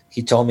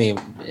 he told me,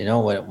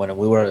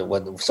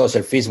 when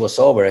Social Feast was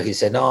over, he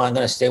said, "No, I'm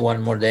gonna stay one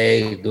more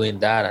day doing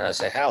that." And I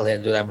said, "Hell,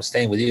 then, dude, I'm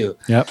staying with you."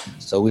 Yep.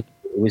 So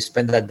we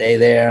spent that day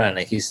there, and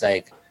he's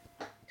like,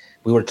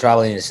 we were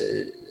traveling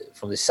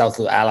from the south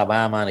to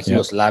Alabama, and he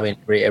was loving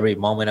every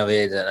moment of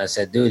it. And I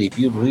said, "Dude, if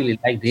you really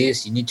like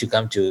this, you need to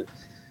come to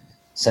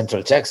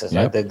Central Texas,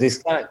 right?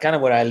 This kind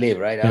of where I live,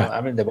 right?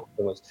 I'm in the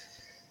Buffaloes."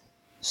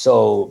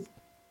 So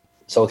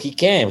he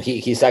came.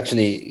 He's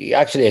actually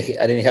I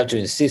didn't have to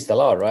insist a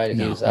lot, right?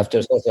 No. He's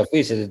after Social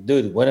Feast. He said,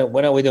 "Dude, when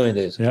are we doing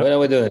this? When are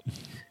we doing it?"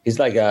 He's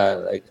like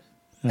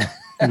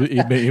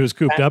he was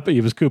cooped up. He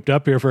was cooped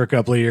up here for a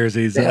couple of years.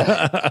 He's he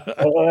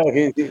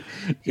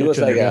was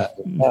like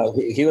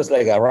he was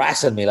like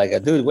harassing me,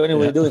 like, "Dude, when are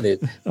we doing this?"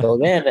 So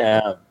then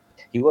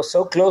he was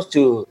so close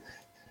to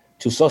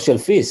Social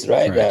Feast,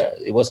 right?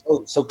 It was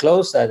so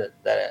close that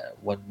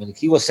when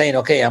he was saying,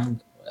 "Okay, I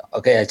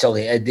told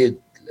him I did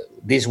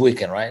this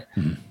weekend, right?"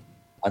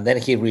 And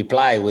then he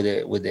replied with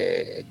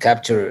the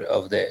capture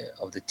of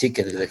the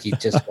ticket that he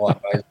just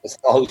bought, right?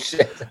 Oh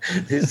shit,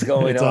 this is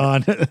going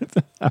on.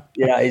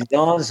 Yeah, it's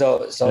done.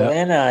 So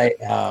then I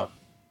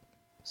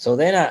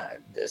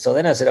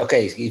said,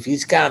 okay, if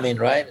he's coming,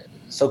 right,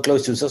 so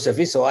close to Social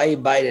Feast, so I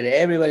invited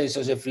everybody to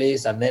Social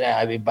Feast, and then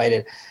I've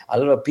invited a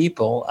lot of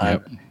people,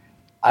 and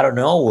out of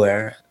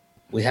nowhere,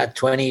 we had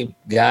 20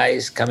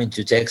 guys coming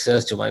to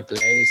Texas to my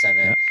place, and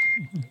it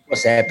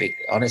was epic.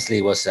 Honestly,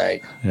 it was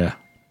like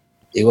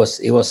it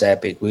was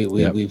epic.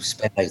 We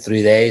spent like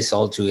 3 days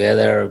all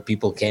together.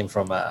 People came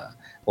from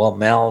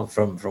Mel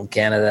from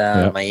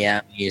Canada,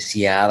 Miami,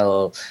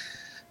 Seattle,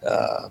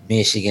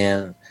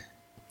 Michigan,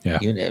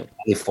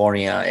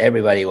 California.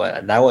 Everybody was.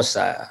 And that was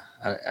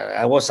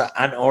I was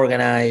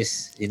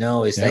unorganized.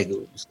 It's like,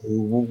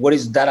 what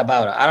is that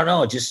about? I don't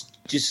know.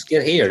 Just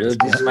get here. This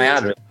is my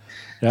address.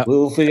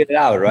 We'll figure it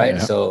out, right?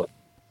 So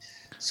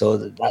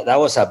that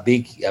was a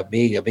big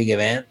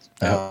event.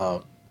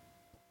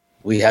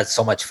 We had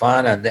so much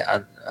fun, and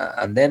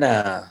then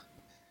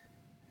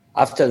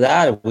after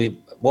that, we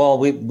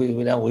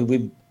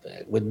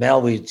with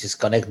Mel we just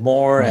connect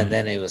more, and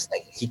then it was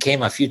like he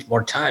came a few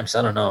more times.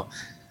 I don't know,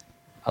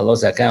 I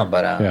lost that count,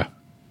 but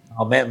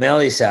Mel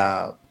is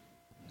I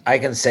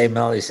can say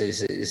Mel is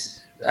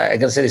I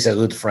can say he's a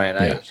good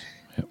friend.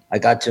 I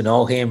got to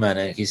know him,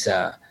 and he's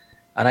and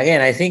again,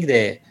 I think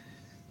the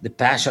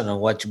passion of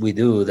what we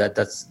do that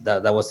was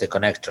the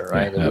connector,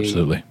 right?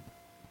 Absolutely.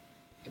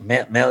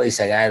 Mel is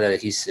a guy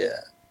that he's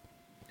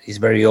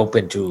very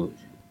open to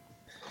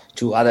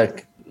other,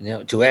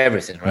 to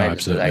everything, right? Oh,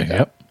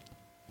 absolutely.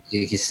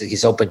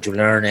 He's open to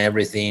learn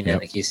everything,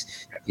 and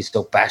he's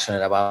so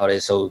passionate about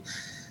it, so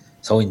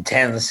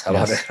intense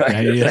about it,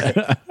 right?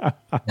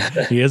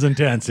 He is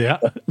intense. He's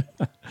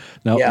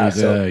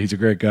a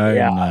great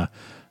guy.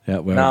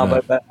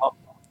 But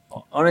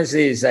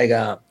honestly, it's like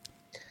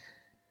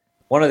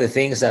one of the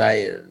things that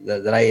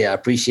I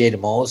appreciate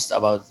most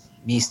about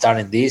me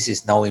starting this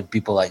is knowing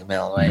people like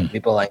Mel, right?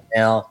 People like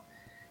Mel,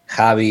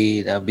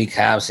 Javi, big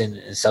house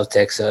in South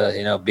Texas,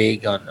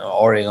 big on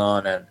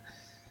Oregon,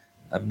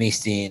 and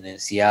Misty in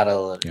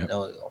Seattle, and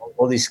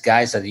all these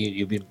guys that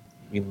you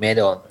met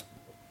on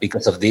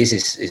because of this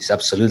is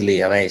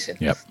absolutely amazing.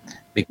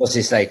 Because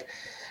it's like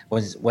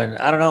when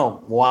I don't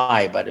know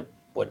why, but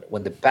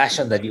when the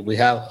passion that we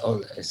have,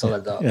 it's all a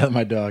dog. Yeah,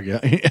 my dog.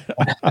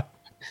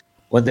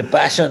 When the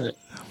passion,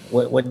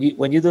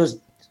 when you do.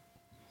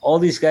 All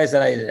these guys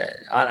that and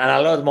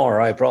a lot more,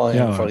 right? Probably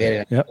I'm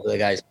forgetting the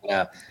guys.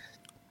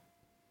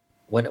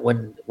 When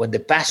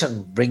the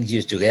passion brings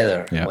you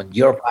together, when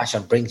your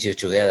passion brings you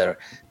together,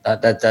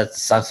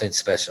 that's something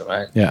special,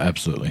 right? Yeah,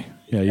 absolutely.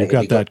 Yeah, you've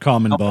got that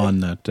common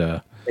bond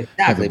that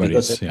exactly,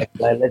 because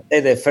let's say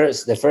the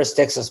first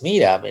Texas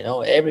meetup,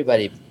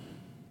 everybody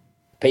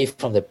paid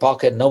from the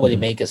pocket, nobody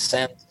make a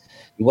cent.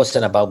 It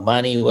wasn't about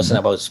money, it wasn't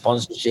about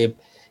sponsorship.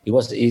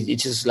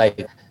 It's just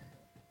like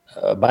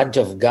a bunch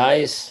of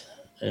guys,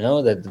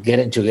 that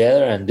getting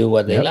together and do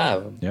what they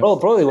love.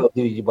 Probably what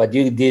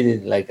you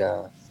did like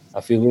a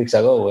few weeks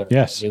ago. When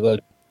you go,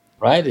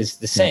 right? It's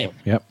the same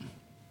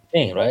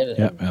thing, right?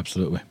 Yeah,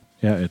 absolutely.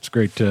 Yeah, it's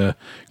great to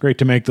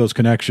make those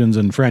connections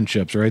and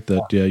friendships, right?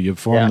 That you've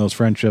formed those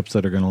friendships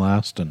that are going to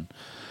last, and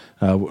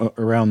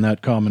around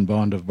that common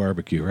bond of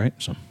barbecue, right?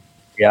 So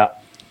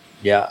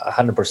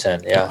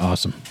 100%. Yeah,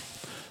 awesome.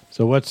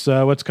 So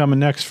what's coming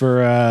next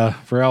for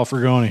Al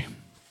Frugoni?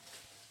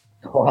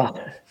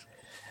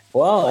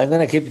 Well, I'm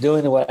gonna keep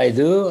doing what I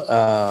do.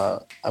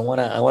 I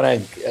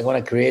wanna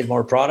create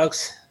more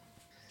products.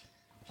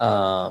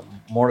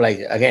 More like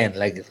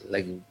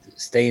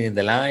staying in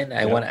the line.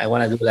 I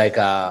wanna do like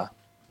an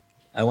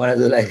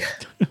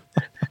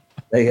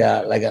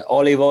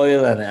olive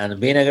oil and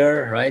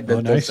vinegar, right?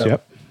 Nice.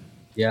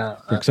 Yeah.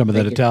 Like some of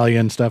that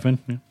Italian stuff in.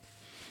 Yeah.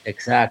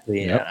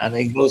 Exactly. And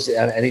it goes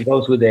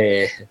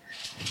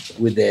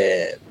with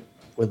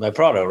with my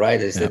product,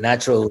 right? It's the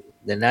natural.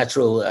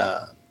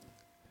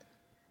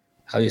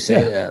 How you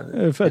say it?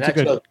 If it's a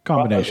good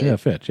combination,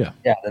 fit. Yeah.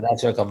 Yeah, the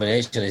natural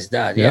combination is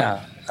that. Yep.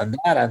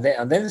 Yeah,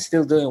 and then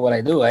still doing what I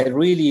do. I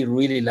really,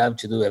 really love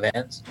to do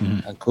events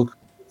and cook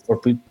for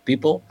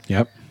people.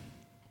 Yep.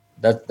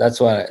 That's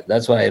what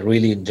I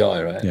really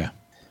enjoy, right? Yeah.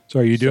 So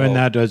are you doing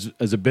that as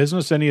a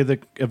business? Any of the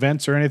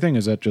events or anything?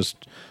 Is that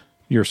just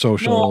your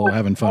social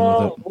having fun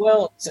with it?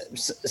 Well,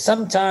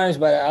 sometimes,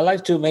 but I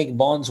like to make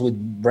bonds with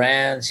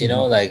brands,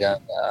 like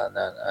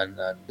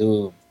and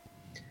do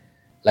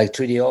like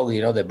Treaty Oak,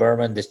 the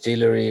bourbon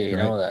distillery,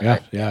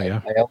 Right. Yeah.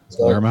 I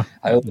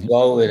always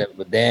go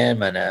with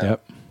them, and I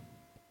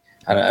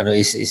don't know,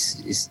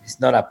 it's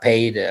not a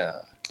paid.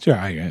 Sure,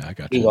 I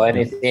got you. Or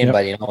anything,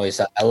 but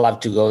I love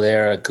to go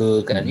there and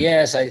cook, and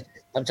yes,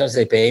 sometimes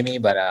they pay me,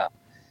 but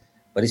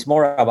it's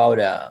more about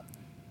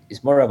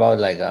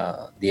like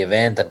the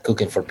event and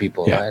cooking for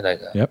people, right?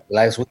 Like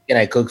last weekend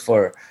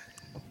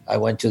I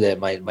went to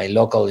my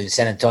local in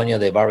San Antonio,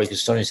 the barbecue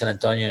store in San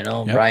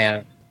Antonio.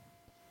 Brian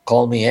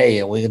called me,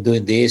 hey, we're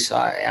doing this.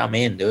 I'm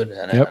in, dude,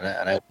 and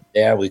I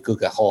there we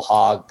cook a whole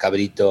hog,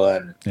 cabrito,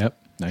 and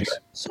nice.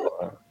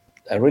 So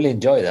I really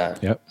enjoy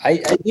that. Yep. I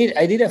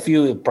did a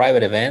few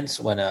private events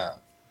when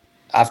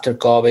after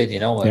COVID,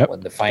 when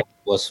the finance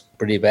was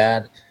pretty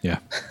bad. Yeah.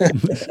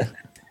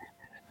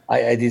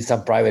 I did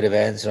some private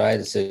events,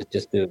 right? So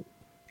just to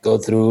go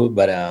through,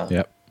 but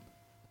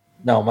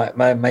no,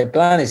 my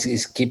plan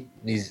is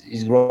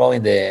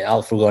growing the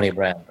Al Frugoni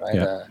brand, right?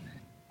 Yep.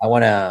 I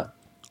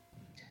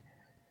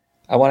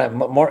want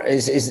more.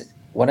 Is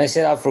when I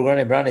say Al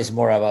Frugoni brand, is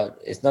more about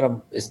it's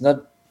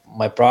not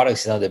my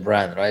products, not the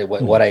brand, right?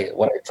 What I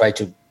try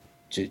to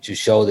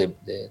show the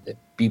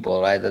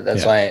people, right?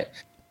 That's why I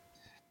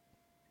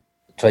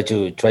try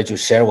to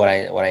share what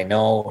I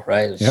know,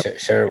 right? Yep.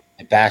 Share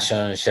my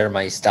passion, share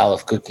my style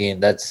of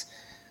cooking. That's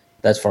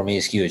for me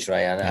is huge,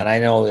 right? And I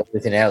know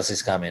everything else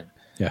is coming.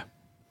 Yeah.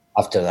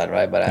 After that,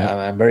 right? But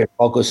I'm very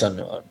focused on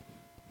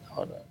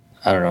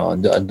I don't know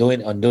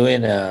on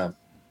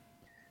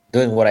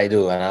doing what I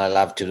do and I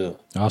love to do.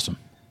 Awesome.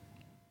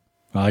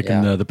 Well,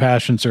 the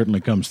passion certainly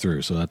comes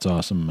through, so that's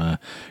awesome.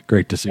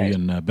 Great to see,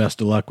 and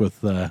best of luck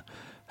with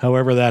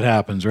however that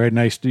happens. Right,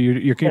 nice.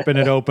 You're keeping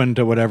it open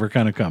to whatever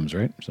kind of comes,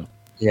 right? So.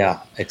 Yeah,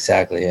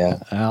 exactly. Yeah.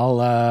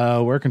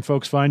 Al, where can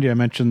folks find you? I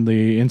mentioned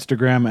the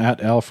Instagram at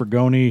Al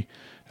Frugoni.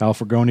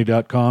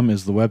 AlFrugoni.com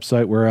is the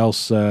website. Where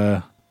else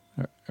are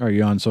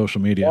you on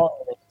social media? Well,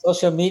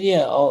 social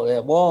media.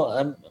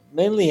 I'm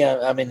mainly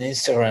I'm in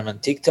Instagram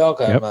and TikTok.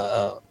 I'm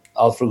Al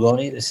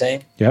Frugoni, the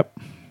same. Yep.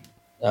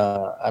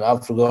 At Al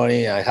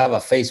Frugoni, I have a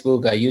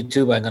Facebook, a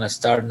YouTube. I'm gonna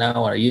start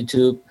now on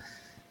YouTube.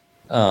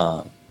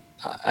 I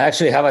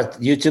actually have a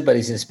YouTube, but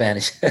it's in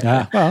Spanish. Well,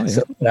 yeah.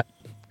 So,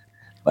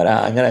 but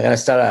I'm gonna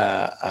start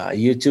a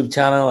YouTube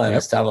channel, and I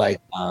start like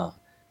I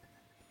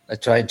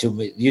try to.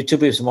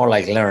 YouTube is more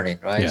like learning,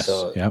 right? Yes.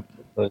 So, yep.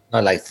 so it's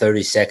not like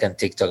 30-second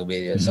TikTok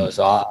video. So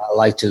I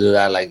like to do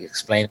that, like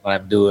explain what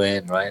I'm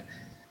doing, right?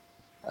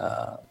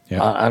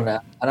 And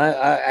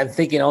I'm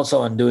thinking also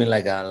on doing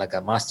like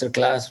a master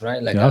class,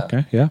 right? Like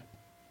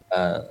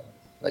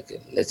like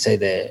let's say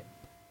the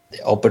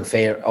open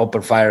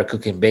fire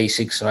cooking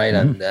basics, right?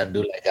 And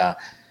do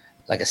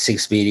like a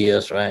 6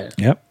 videos, right?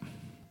 Yep.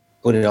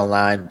 Put it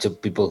online so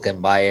people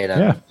can buy it.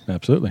 And,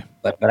 absolutely.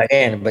 But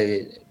again,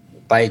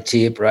 buy it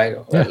cheap, right?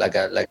 Yeah.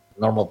 Like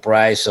normal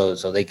price, so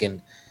everybody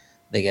can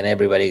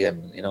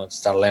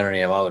start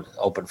learning about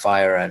open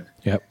fire and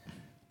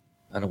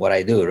what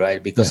I do,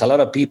 right? Because a lot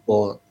of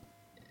people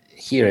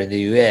here in the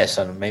U.S.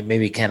 and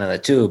maybe Canada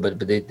too, but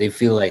they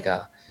feel like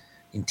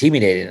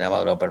intimidated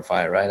about open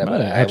fire, right?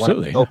 But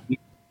absolutely.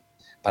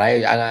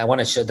 I want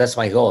to show. That's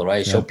my goal,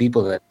 right? Show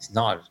people that it's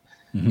not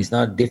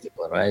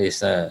difficult, right?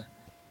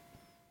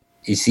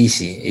 It's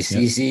easy. It's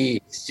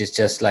easy. It's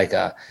just like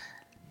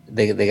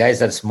the guys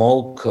that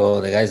smoke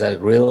or the guys that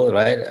grill,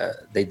 right?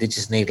 They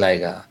just need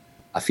like a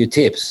few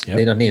tips.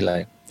 They don't need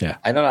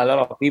I know a lot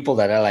of people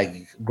that are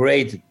like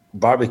great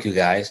barbecue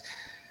guys.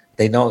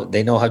 They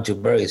know how to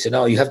burn. So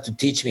no, you have to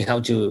teach me how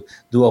to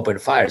do open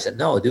fire. I said,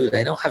 no, dude,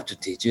 I don't have to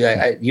teach you.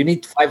 You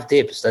need 5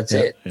 tips. That's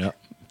it. Yeah.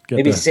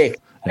 Maybe 6,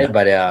 right?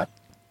 But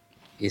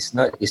it's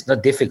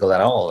not difficult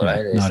at all,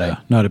 right? It's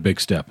not a big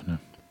step.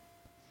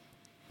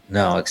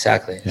 No,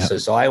 exactly. Yeah.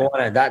 So I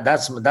want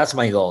that's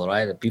my goal,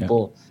 right?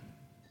 People,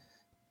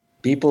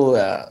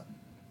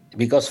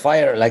 because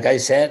fire, like I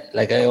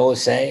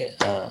always say,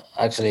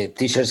 actually,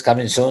 t-shirts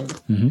coming soon.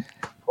 Mm-hmm.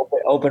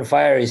 Open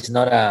fire is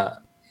not a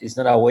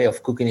way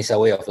of cooking; it's a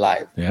way of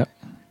life. Yeah.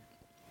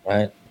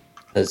 Right.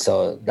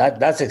 So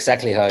that's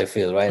exactly how I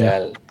feel, right?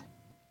 Yeah.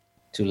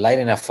 To light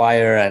in a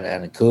fire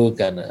and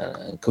cook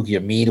and cook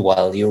your meat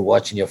while you're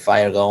watching your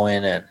fire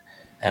going and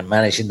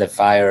managing the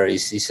fire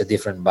is a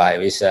different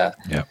vibe. It's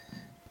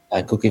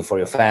and cooking for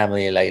your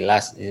family, like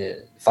last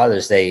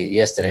Father's Day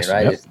yesterday,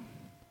 right? Yep.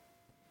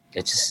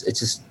 It's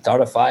just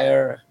start a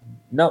fire.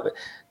 No,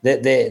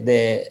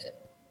 the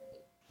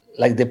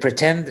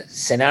pretend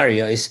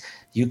scenario is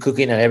you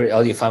cooking and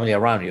all your family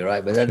around you,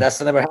 right? But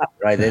that's never happened,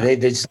 right? They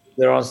just do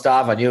their own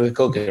stuff and you're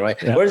cooking, right?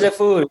 Yeah. Where's the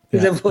food?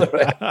 Where's the food,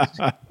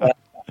 right?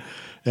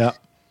 Yeah.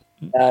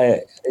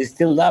 I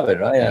still love it,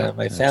 right? Yeah,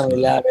 My family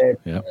love it.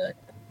 Yeah.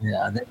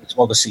 And then you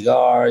smoke a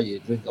cigar, you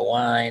drink a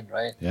wine,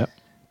 right? Yep.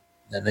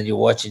 And then you're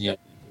watching your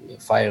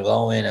fire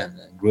going and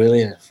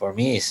grilling. For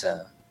me, it's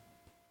a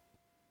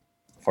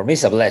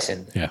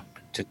blessing. Yeah.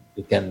 To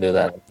can do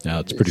that. Yeah,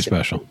 it's pretty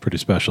special. Pretty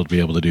special to be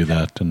able to do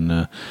that.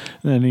 And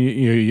then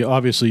you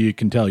obviously you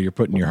can tell you're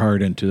putting your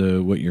heart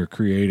into what you're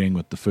creating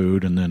with the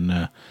food, and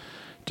then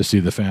to see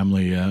the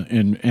family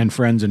and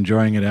friends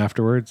enjoying it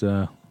afterwards.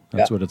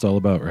 That's what it's all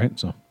about, right?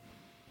 So.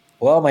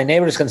 Well, my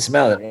neighbors can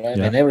smell it, right?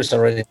 Yeah. My neighbors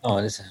already know.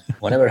 It's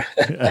whenever.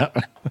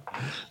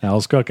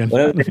 Al's cooking.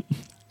 Whenever,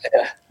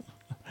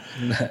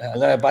 I'm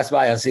gonna pass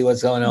by and see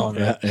what's going on.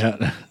 Yeah, right?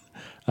 yeah.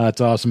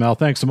 That's awesome, Al.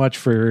 Thanks so much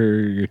for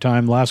your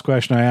time. Last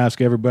question I ask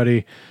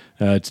everybody: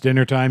 it's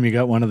dinner time. You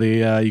got one of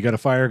the you got a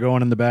fire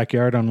going in the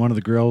backyard on one of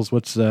the grills.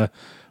 What's the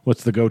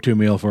go-to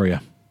meal for you?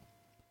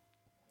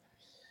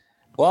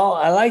 Well,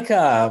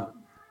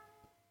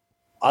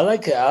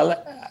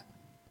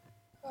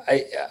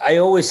 I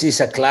always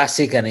is a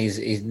classic, and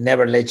he's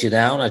never let you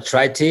down. A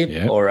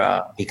tri-tip or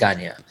a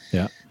picanha.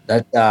 Yeah,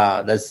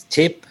 that's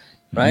cheap,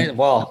 right? Mm-hmm.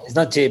 Well, it's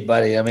not cheap,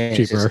 but I mean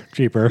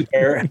cheaper.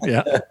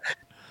 Yeah.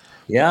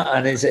 Yeah,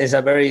 and it's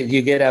a very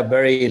you get a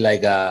very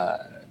like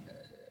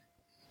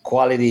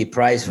quality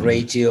price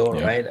ratio,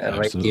 right? A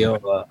ratio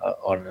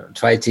on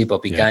tri-tip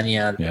or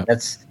picanha. Yeah.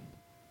 That's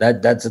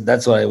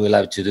what we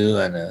love to do,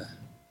 and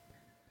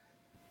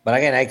but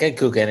again, I can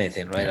cook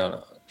anything, right?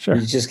 Yeah. Sure.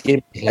 You just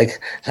give me like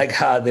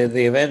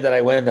the event that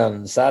I went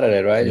on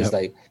Saturday, right? It's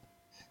like,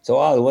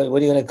 so what are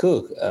you gonna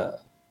cook? I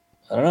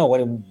don't know.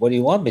 What do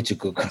you want me to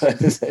cook?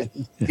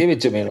 Give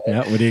it to me. Right?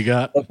 Yeah. What do you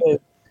got? Okay.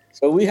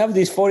 So we have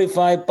this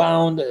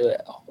 45-pound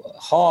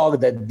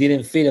hog that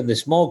didn't fit in the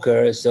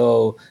smoker.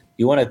 So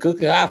you want to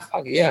cook it?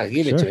 Fuck yeah,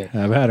 give it to me.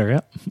 I've had her. Yeah.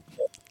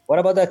 What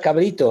about that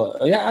cabrito?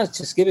 Yeah,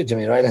 just give it to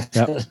me, right?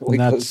 Yep. And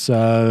that's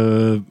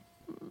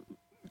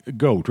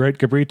goat, right?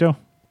 Cabrito.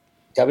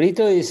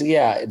 Cabrito is the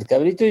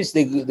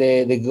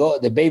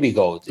baby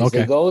goat. It's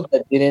the goat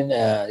that didn't.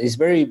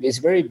 It's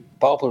very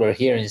popular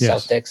here in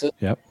South Texas.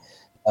 Yep.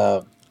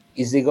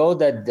 It's the goat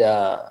that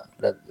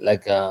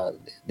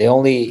they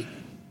only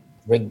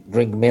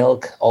drink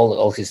milk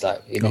all his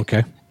life.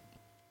 Okay.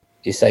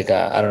 It's like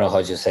I don't know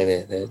how to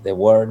say the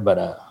word, but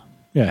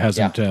it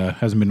hasn't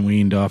been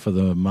weaned off of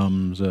the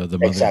mom's the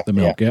mother the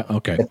milk. Yeah.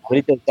 Okay.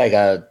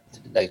 It's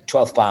like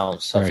 12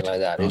 pounds, something like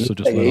that. Also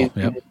just little.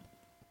 Yeah.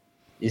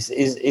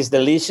 It's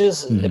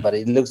delicious, but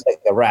it looks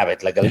like a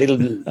rabbit, like a little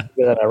bigger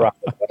than a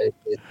rabbit. But it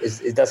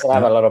doesn't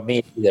have a lot of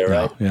meat either,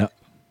 right? Yeah.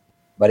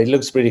 But it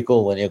looks pretty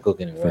cool when you're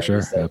cooking it. For right?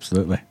 sure.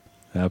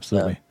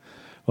 Absolutely.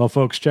 Well,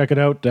 folks, check it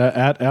out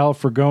at Al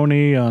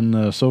Frugoni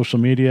on social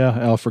media,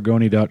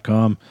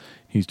 alfrugoni.com.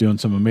 He's doing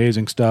some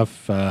amazing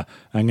stuff. I'm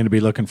going to be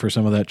looking for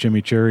some of that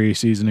chimichurri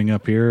seasoning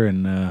up here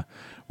and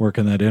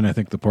working that in. I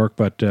think the pork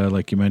butt,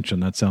 like you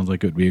mentioned, that sounds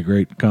like it would be a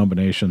great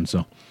combination.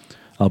 So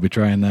I'll be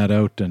trying that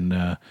out,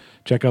 and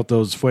check out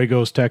those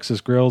Fuegos Texas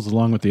grills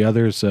along with the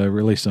others.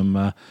 Really something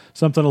a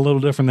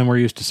little different than we're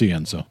used to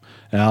seeing. So,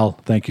 Al,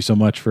 thank you so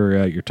much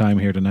for your time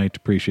here tonight.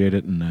 Appreciate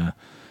it, and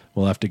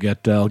we'll have to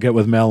I'll get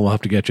with Mel. We'll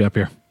have to get you up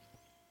here.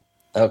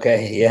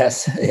 Okay.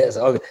 Yes.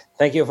 Okay.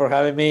 Thank you for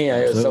having me.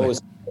 It's always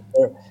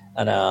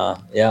and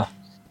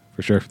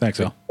for sure. Thanks,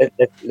 Al.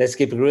 Let's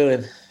keep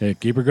grilling. Hey,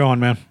 keep her going,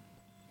 man.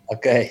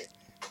 Okay.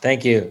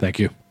 Thank you. Thank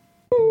you.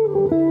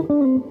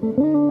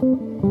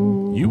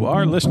 You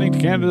are listening to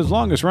Canada's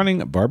longest running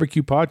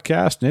barbecue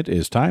podcast, and it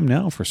is time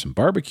now for some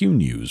barbecue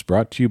news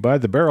brought to you by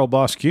the Barrel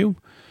Boss Q,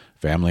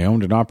 family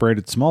owned and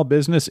operated small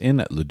business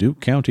in Leduc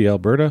County,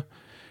 Alberta,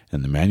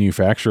 and the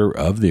manufacturer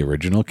of the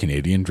original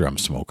Canadian drum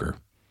smoker.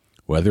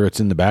 Whether it's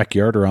in the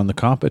backyard or on the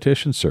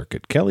competition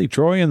circuit, Kelly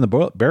Troy and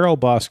the Barrel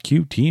Boss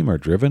Q team are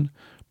driven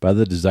by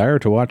the desire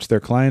to watch their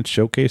clients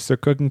showcase their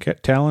cooking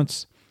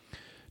talents,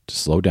 to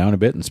slow down a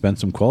bit and spend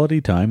some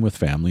quality time with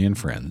family and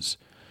friends.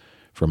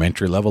 From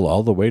entry-level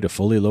all the way to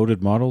fully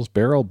loaded models,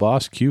 Barrel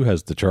Boss Q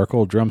has the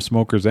charcoal drum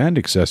smokers and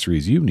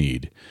accessories you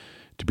need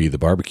to be the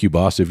barbecue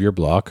boss of your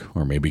block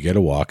or maybe get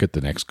a walk at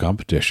the next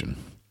competition.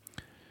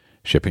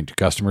 Shipping to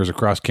customers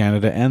across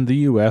Canada and the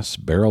U.S.,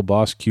 Barrel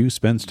Boss Q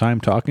spends time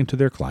talking to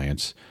their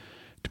clients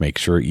to make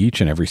sure each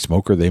and every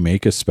smoker they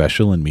make is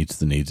special and meets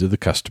the needs of the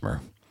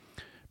customer.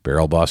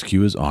 Barrel Boss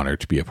Q is honored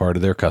to be a part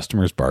of their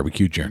customers'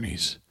 barbecue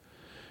journeys.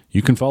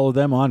 You can follow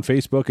them on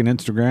Facebook and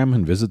Instagram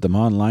and visit them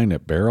online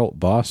at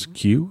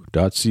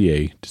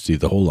barrelbossq.ca to see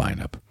the whole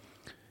lineup.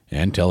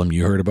 And tell them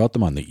you heard about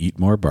them on the Eat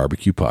More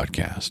Barbecue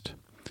podcast.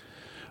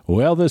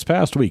 Well, this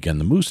past weekend,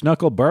 the Moose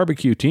Knuckle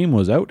Barbecue team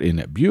was out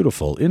in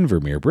beautiful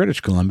Invermere,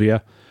 British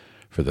Columbia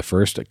for the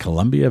first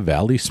Columbia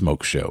Valley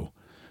Smoke Show.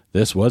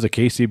 This was a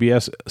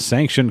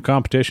KCBS-sanctioned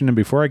competition, and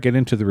before I get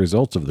into the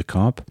results of the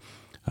comp,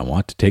 I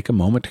want to take a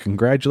moment to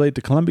congratulate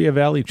the Columbia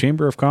Valley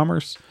Chamber of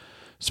Commerce,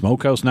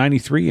 Smokehouse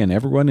 93, and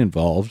everyone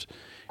involved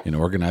in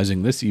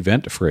organizing this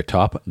event for a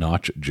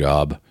top-notch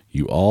job.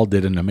 You all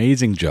did an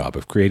amazing job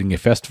of creating a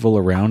festival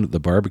around the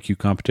barbecue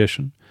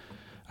competition.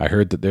 I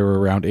heard that there were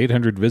around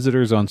 800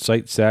 visitors on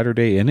site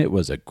Saturday, and it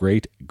was a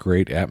great,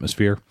 great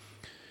atmosphere.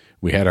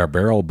 We had our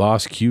Barrel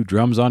Boss Q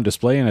drums on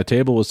display and a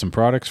table with some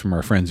products from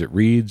our friends at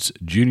Reed's,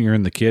 Junior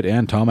and the Kid,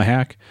 and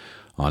Tomahawk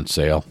on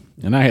sale.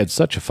 And I had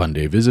such a fun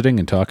day visiting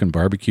and talking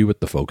barbecue with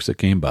the folks that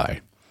came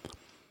by.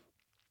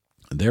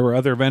 There were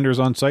other vendors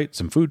on site,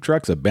 some food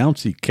trucks, a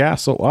bouncy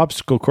castle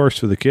obstacle course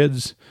for the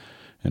kids,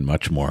 and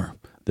much more.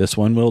 This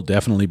one will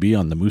definitely be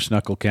on the Moose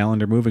Knuckle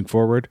calendar moving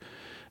forward,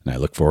 and I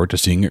look forward to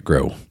seeing it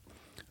grow.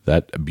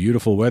 That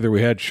beautiful weather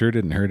we had sure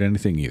didn't hurt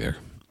anything either.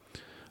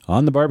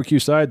 On the barbecue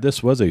side,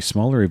 this was a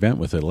smaller event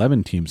with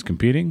 11 teams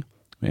competing,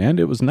 and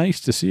it was nice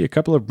to see a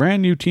couple of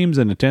brand new teams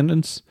in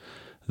attendance,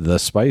 the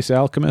Spice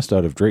Alchemist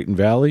out of Drayton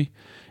Valley,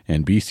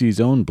 and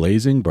BC's own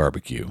Blazing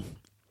Barbecue.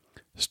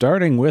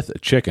 Starting with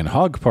Chicken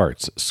Hog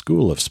Parts,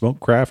 School of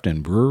Smokecraft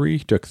and Brewery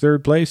took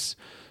third place,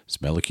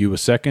 Smellicue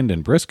was second,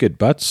 and Brisket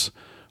Butts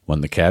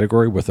won the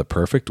category with a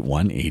perfect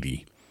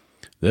 180.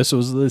 This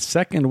was the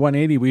second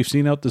 180 we've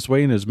seen out this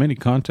way in as many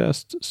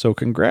contests, so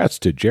congrats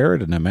to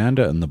Jared and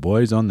Amanda and the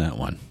boys on that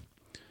one.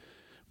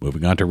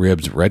 Moving on to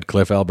ribs, Red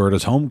Cliff,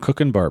 Alberta's Home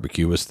Cookin'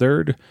 Barbecue was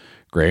third,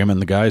 Graham and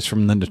the guys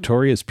from the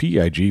notorious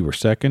PIG were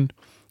second,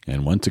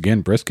 and once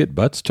again Brisket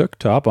Butts took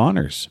top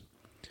honors.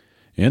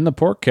 In the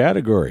pork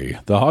category,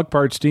 the Hog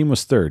Parts team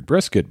was third,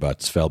 Brisket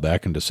Butts fell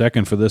back into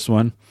second for this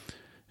one,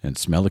 and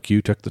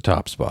Smellicue took the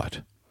top spot.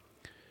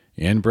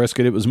 In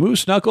brisket, it was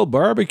Moose Knuckle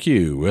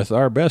Barbecue, with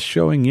our best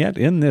showing yet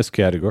in this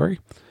category,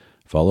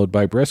 followed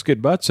by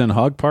Brisket Butts and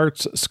Hog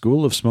Parts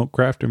School of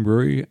Smokecraft and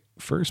Brewery,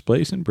 first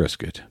place in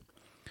brisket.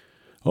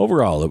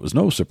 Overall, it was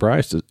no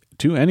surprise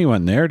to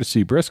anyone there to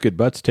see Brisket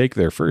Butts take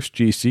their first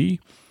GC,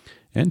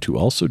 and to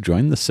also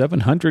join the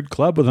 700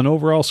 Club with an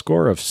overall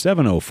score of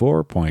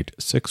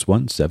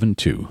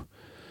 704.6172.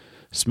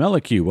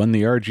 Smellicue won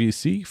the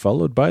RGC,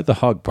 followed by the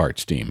Hog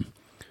Parts team.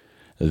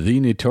 The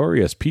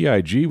notorious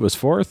PIG was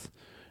fourth,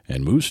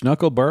 and Moose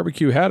Knuckle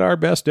Barbecue had our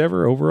best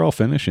ever overall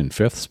finish in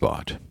fifth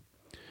spot.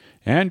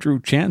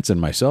 Andrew, Chance,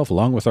 and myself,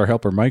 along with our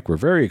helper Mike, were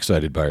very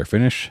excited by our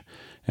finish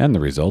and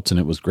the results, and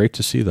it was great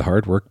to see the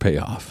hard work pay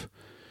off.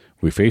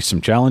 We faced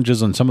some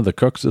challenges on some of the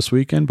cooks this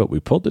weekend, but we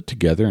pulled it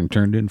together and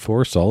turned in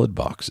 4 solid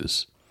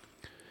boxes.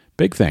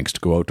 Big thanks to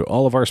go out to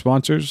all of our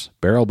sponsors,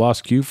 Barrel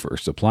Boss Q for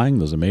supplying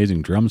those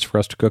amazing drums for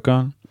us to cook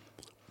on,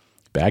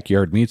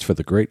 Backyard Meats for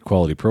the great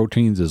quality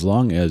proteins, as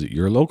long as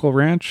your local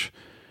ranch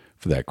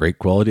for that great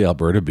quality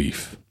Alberta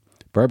beef,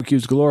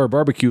 Barbecues Galore,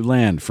 Barbecue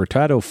Land,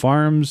 Furtado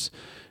Farms,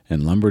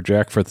 and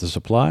Lumberjack for the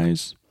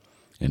supplies,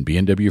 and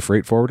B&W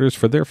Freight Forwarders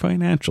for their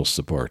financial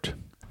support.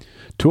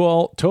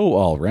 Tow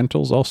All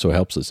Rentals also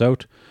helps us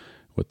out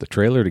with the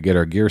trailer to get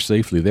our gear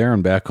safely there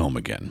and back home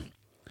again.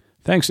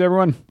 Thanks,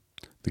 everyone.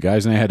 The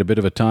guys and I have a bit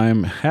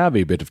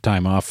of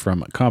time off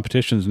from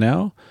competitions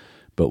now,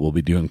 but we'll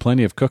be doing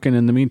plenty of cooking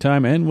in the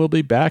meantime, and we'll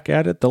be back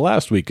at it the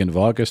last weekend of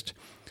August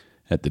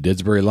at the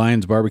Didsbury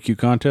Lions Barbecue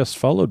Contest,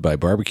 followed by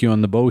Barbecue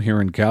on the Bow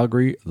here in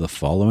Calgary the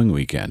following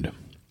weekend.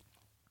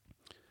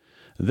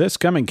 This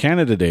coming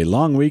Canada Day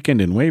long weekend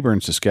in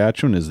Weyburn,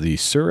 Saskatchewan is the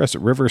Souris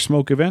River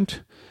Smoke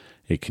event,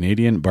 a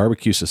Canadian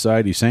Barbecue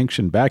Society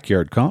sanctioned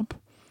backyard comp.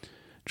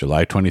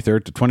 July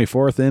 23rd to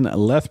 24th in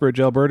Lethbridge,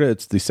 Alberta,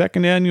 it's the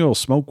second annual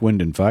Smoke,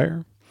 Wind and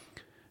Fire.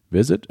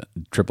 Visit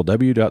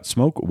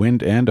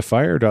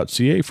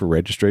www.smokewindandfire.ca for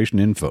registration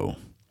info.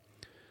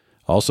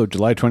 Also,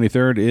 July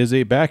 23rd is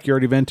a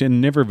backyard event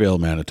in Niverville,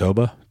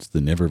 Manitoba. It's the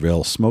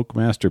Niverville Smoke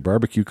Master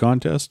Barbecue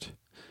Contest.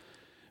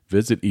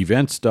 Visit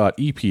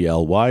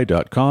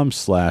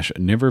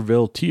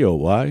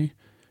events.eply.com/NivervilleTOY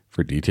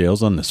for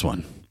details on this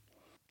one.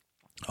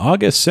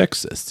 August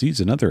 6th sees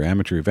another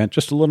amateur event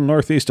just a little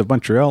northeast of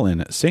Montreal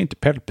in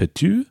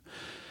Saint-Perpétue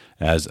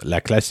as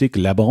La Classique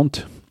La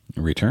Bonte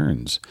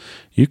returns.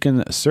 You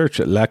can search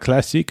La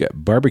Classique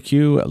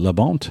Barbecue La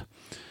Bonte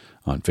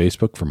on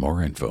Facebook for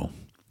more info.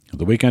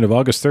 The weekend of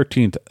August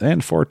 13th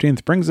and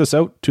 14th brings us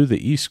out to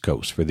the East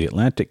Coast for the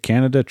Atlantic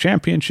Canada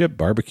Championship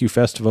Barbecue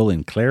Festival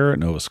in Clare,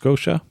 Nova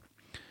Scotia.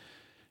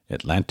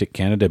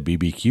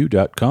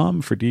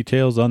 AtlanticCanadaBBQ.com for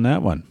details on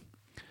that one.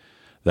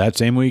 That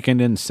same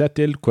weekend in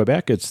Sept-Îles,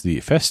 Quebec, it's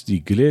the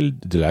Festival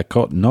de la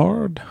Côte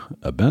Nord,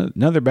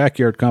 another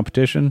backyard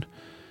competition.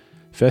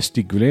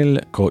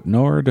 Festival Côte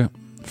Nord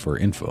for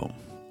info.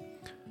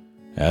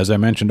 As I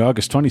mentioned,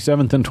 August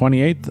 27th and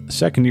 28th,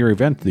 second year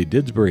event, the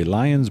Didsbury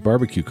Lions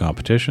Barbecue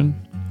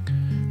Competition.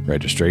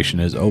 Registration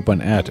is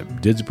open at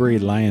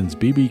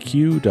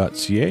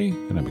didsburylionsbbq.ca,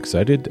 and I'm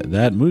excited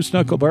that Moose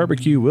Knuckle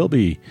Barbecue will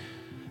be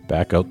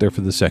back out there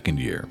for the second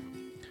year.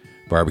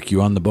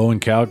 Barbecue on the Bow in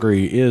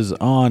Calgary is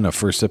on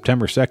for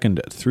September 2nd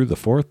through the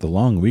 4th, the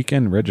long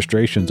weekend.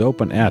 Registration's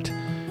open at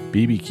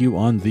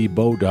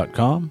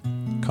bbqonthebow.com.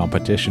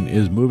 Competition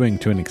is moving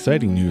to an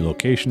exciting new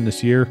location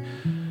this year,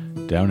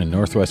 down in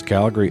northwest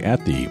Calgary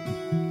at the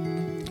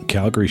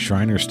Calgary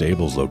Shriner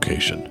Stables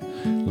location.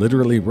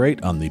 Literally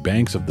right on the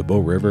banks of the Bow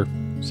River.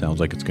 Sounds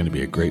like it's going to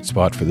be a great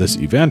spot for this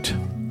event.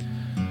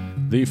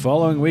 The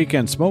following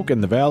weekend, Smoke in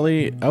the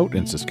Valley out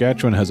in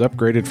Saskatchewan has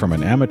upgraded from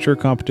an amateur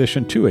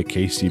competition to a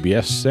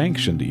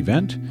KCBS-sanctioned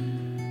event.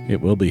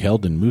 It will be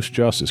held in Moose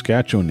Jaw,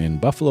 Saskatchewan in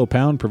Buffalo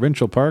Pound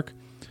Provincial Park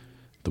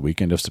the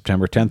weekend of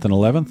September 10th and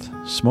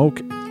 11th.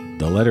 Smoke,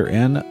 the letter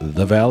N,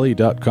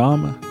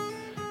 thevalley.com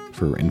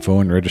for info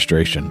and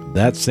registration.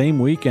 That same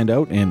weekend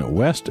out in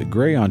West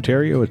Grey,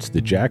 Ontario, it's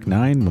the Jack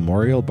 9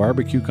 Memorial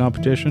Barbecue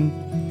Competition.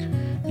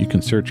 You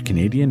can search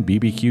Canadian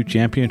BBQ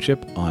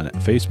Championship on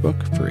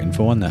Facebook for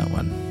info on that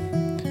one.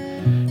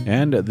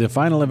 And the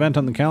final event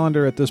on the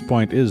calendar at this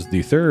point is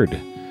the third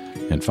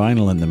and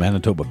final in the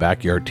Manitoba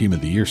Backyard Team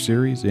of the Year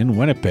series in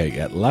Winnipeg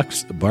at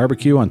Lux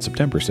Barbecue on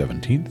September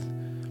 17th.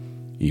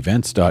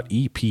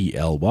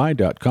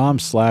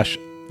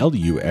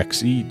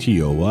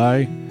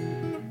 events.eply.com/LUXETOY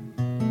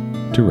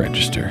to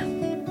register.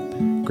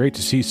 Great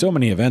to see so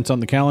many events on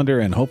the calendar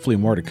and hopefully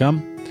more to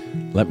come.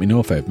 Let me know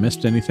if I've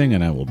missed anything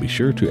and I will be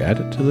sure to add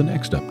it to the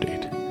next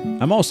update.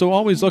 I'm also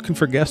always looking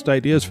for guest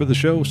ideas for the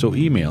show, so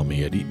email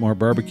me at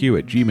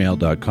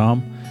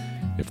eatmorebarbecue@gmail.com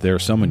if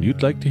there's someone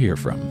you'd like to hear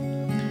from.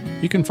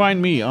 You can find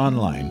me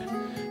online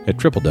at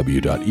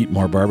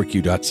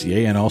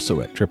www.eatmorebarbecue.ca and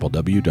also at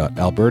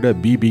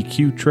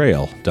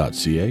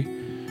www.albertabbqtrail.ca,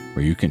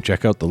 where you can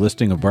check out the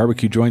listing of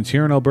barbecue joints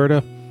here in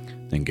Alberta,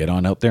 then get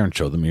on out there and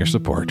show them your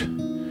support.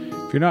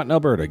 If you're not in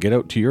Alberta, get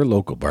out to your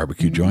local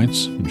barbecue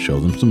joints and show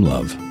them some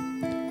love.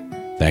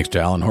 Thanks to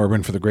Alan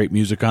Horban for the great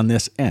music on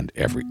this and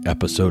every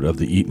episode of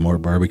the Eat More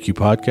Barbecue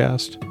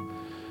podcast.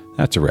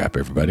 That's a wrap,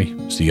 everybody.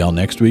 See y'all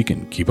next week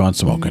and keep on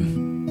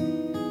smoking.